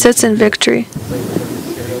he sits in victory.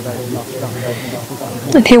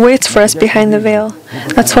 And he waits for us behind the veil.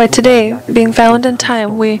 That's why today, being found in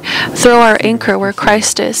time, we throw our anchor where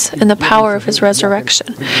Christ is in the power of his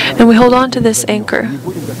resurrection. And we hold on to this anchor.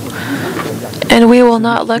 And we will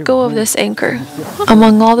not let go of this anchor.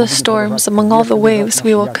 Among all the storms, among all the waves,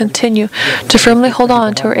 we will continue to firmly hold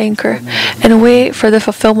on to our anchor and wait for the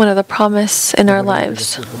fulfillment of the promise in our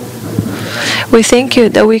lives. We thank you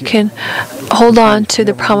that we can hold on to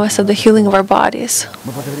the promise of the healing of our bodies.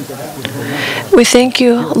 We thank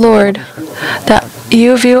you, Lord, that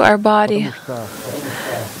you view our body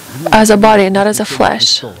as a body and not as a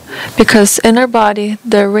flesh, because in our body,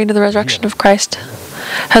 the reign of the resurrection of Christ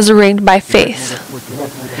has reigned by faith.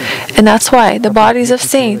 And that's why the bodies of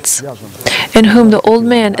saints in whom the old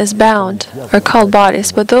man is bound are called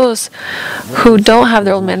bodies, but those who don't have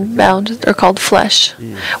their old man bound are called flesh.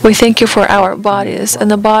 We thank you for our bodies,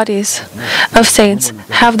 and the bodies of saints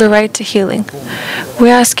have the right to healing. We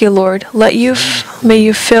ask you, Lord, may you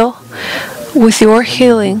fill with your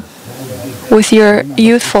healing, with your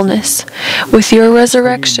youthfulness, with your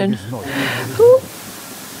resurrection,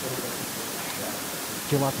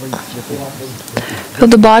 fill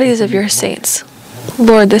the bodies of your saints.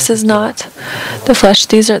 Lord, this is not the flesh.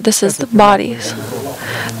 This is the bodies.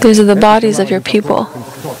 These are the bodies of your people.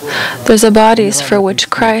 These are bodies for which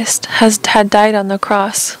Christ had died on the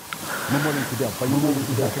cross.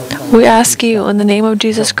 We ask you in the name of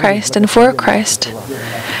Jesus Christ and for Christ,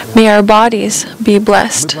 may our bodies be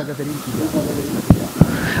blessed.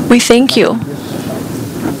 We thank you,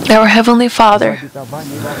 our Heavenly Father,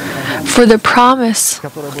 for the promise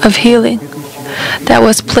of healing that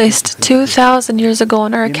was placed 2,000 years ago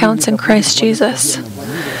on our accounts in Christ Jesus.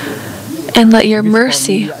 And let your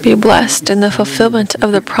mercy be blessed in the fulfillment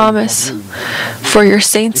of the promise for your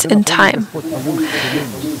saints in time.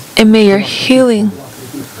 And may your healing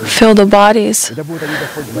fill the bodies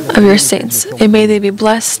of your saints, and may they be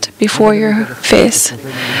blessed before your face.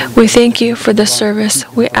 We thank you for this service.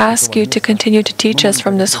 We ask you to continue to teach us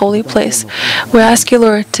from this holy place. We ask you,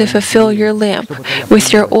 Lord, to fulfill your lamp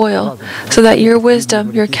with your oil, so that your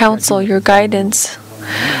wisdom, your counsel, your guidance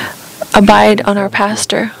abide on our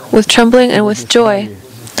pastor. With trembling and with joy,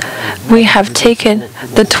 we have taken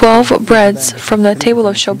the 12 breads from the table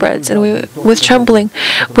of showbreads, and we, with trembling,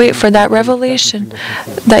 wait for that revelation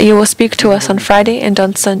that you will speak to us on Friday and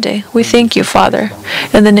on Sunday. We thank you, Father,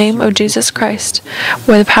 in the name of Jesus Christ,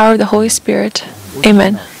 by the power of the Holy Spirit.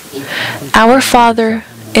 Amen. Our Father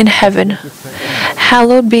in heaven,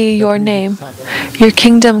 hallowed be your name. Your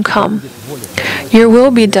kingdom come. Your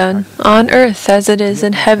will be done on earth as it is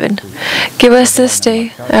in heaven. Give us this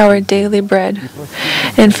day our daily bread,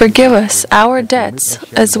 and forgive us our debts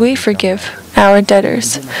as we forgive our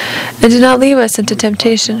debtors. And do not leave us into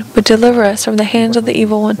temptation, but deliver us from the hands of the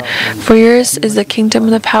evil one. For yours is the kingdom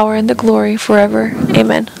and the power and the glory forever.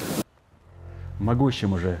 Amen.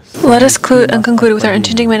 Let us conclude with our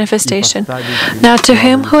unchanging manifestation. Now to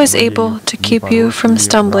him who is able to keep you from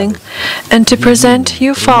stumbling, and to present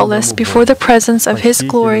you faultless before the presence of his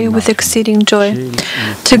glory with exceeding joy.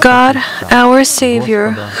 To God, our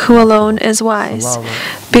Savior, who alone is wise,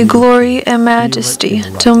 be glory and majesty,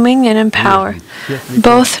 dominion and power,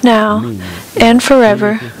 both now and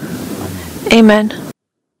forever. Amen.